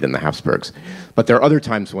better army than the Habsburgs. But there are other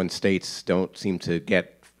times when states don't seem to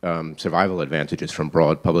get survival advantages from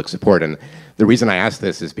broad public support. And the reason I ask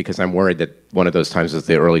this is because I'm worried that one of those times is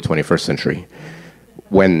the early 21st century,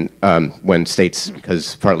 when states,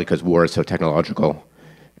 partly because war is so technological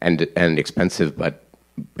and expensive,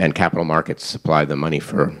 and capital markets supply the money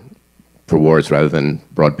for wars rather than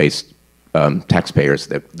broad-based taxpayers,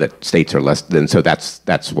 that states are less than. So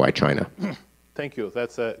that's why China. Thank you.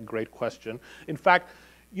 That's a great question. In fact,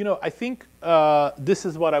 I think this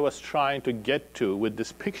is what I was trying to get to with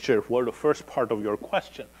this picture for the first part of your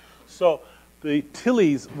question. So the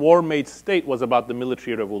Tilley's war-made state was about the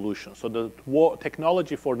military revolution. So the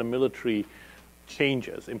technology for the military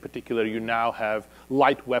changes. In particular, you now have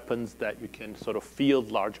light weapons that you can sort of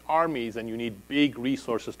field large armies, and you need big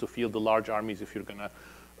resources to field the large armies if you're going to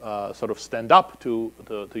sort of stand up to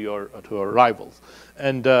your rivals.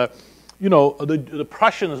 And the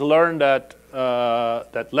Prussians learned that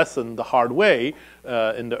lesson the hard way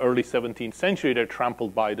in the early 17th century. They're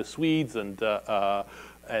trampled by the Swedes, and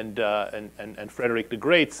Frederick the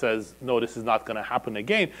Great says, no, this is not going to happen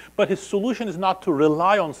again. But his solution is not to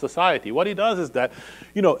rely on society. What he does is that,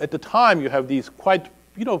 at the time you have these quite,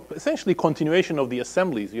 essentially continuation of the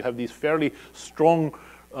assemblies. You have these fairly strong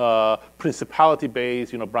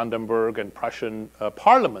principality-based, Brandenburg and Prussian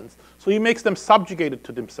parliaments. So he makes them subjugated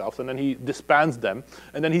to themselves, and then he disbands them,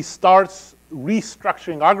 and then he starts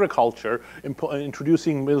restructuring agriculture,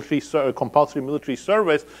 introducing compulsory military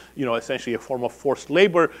service, essentially a form of forced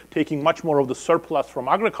labor, taking much more of the surplus from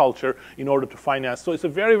agriculture in order to finance. So it's a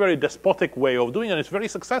very, very despotic way of doing it, and it's very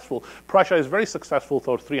successful. Prussia is very successful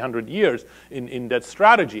for 300 years in that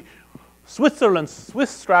strategy. Swiss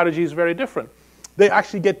strategy is very different. They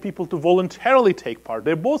actually get people to voluntarily take part.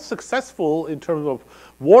 They're both successful in terms of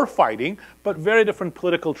war fighting, but very different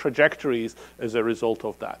political trajectories as a result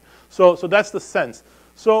of that. So that's the sense.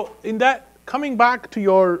 So in that, coming back to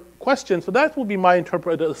your question, so that will be my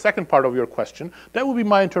the second part of your question. That will be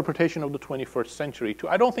my interpretation of the 21st century too.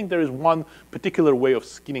 I don't think there is one particular way of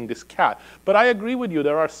skinning this cat, but I agree with you.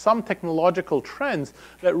 There are some technological trends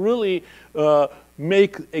that really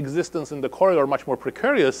make existence in the corridor much more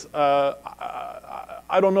precarious.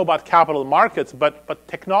 I don't know about capital markets, but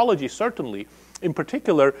technology certainly. In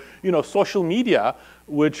particular, social media,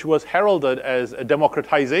 which was heralded as a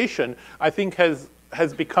democratization, I think has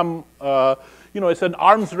become, it's an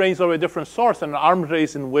arms race of a different source, and an arms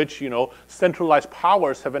race in which, centralized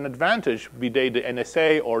powers have an advantage, be they the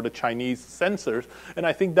NSA or the Chinese censors, and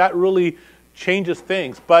I think that really changes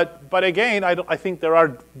things. But again, I think there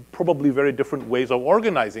are probably very different ways of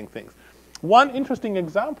organizing things. One interesting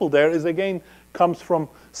example there is, again, comes from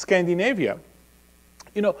Scandinavia.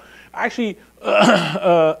 Actually,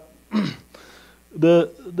 the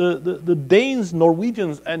Danes,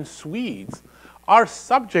 Norwegians, and Swedes are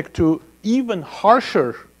subject to even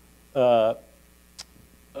harsher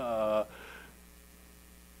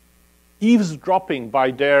eavesdropping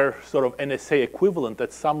by their sort of NSA equivalent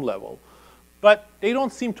at some level. But they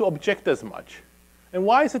don't seem to object as much. And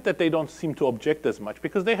why is it that they don't seem to object as much?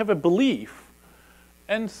 Because they have a belief,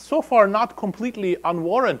 and so far not completely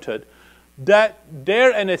unwarranted, that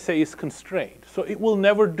their NSA is constrained. So it will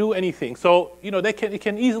never do anything. So, it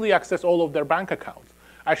can easily access all of their bank accounts,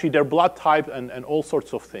 actually their blood type and all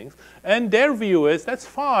sorts of things. And their view is, that's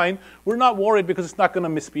fine, we're not worried because it's not going to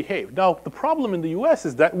misbehave. Now, the problem in the US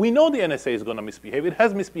is that we know the NSA is going to misbehave. It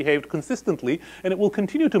has misbehaved consistently, and it will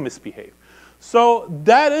continue to misbehave. So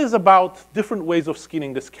that is about different ways of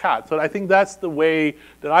skinning this cat. So I think that's the way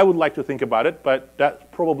that I would like to think about it, but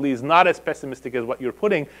that probably is not as pessimistic as what you're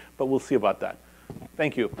putting, but we'll see about that.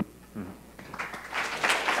 Thank you.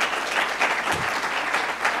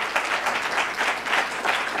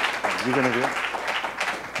 You gonna do it?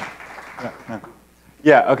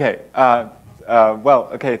 Yeah, okay.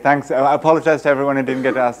 Okay, thanks. I apologize to everyone who didn't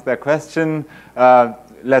get to ask their question.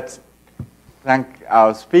 Let's thank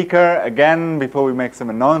our speaker again before we make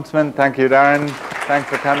some announcement. Thank you, Daron. Thanks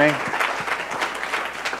for coming.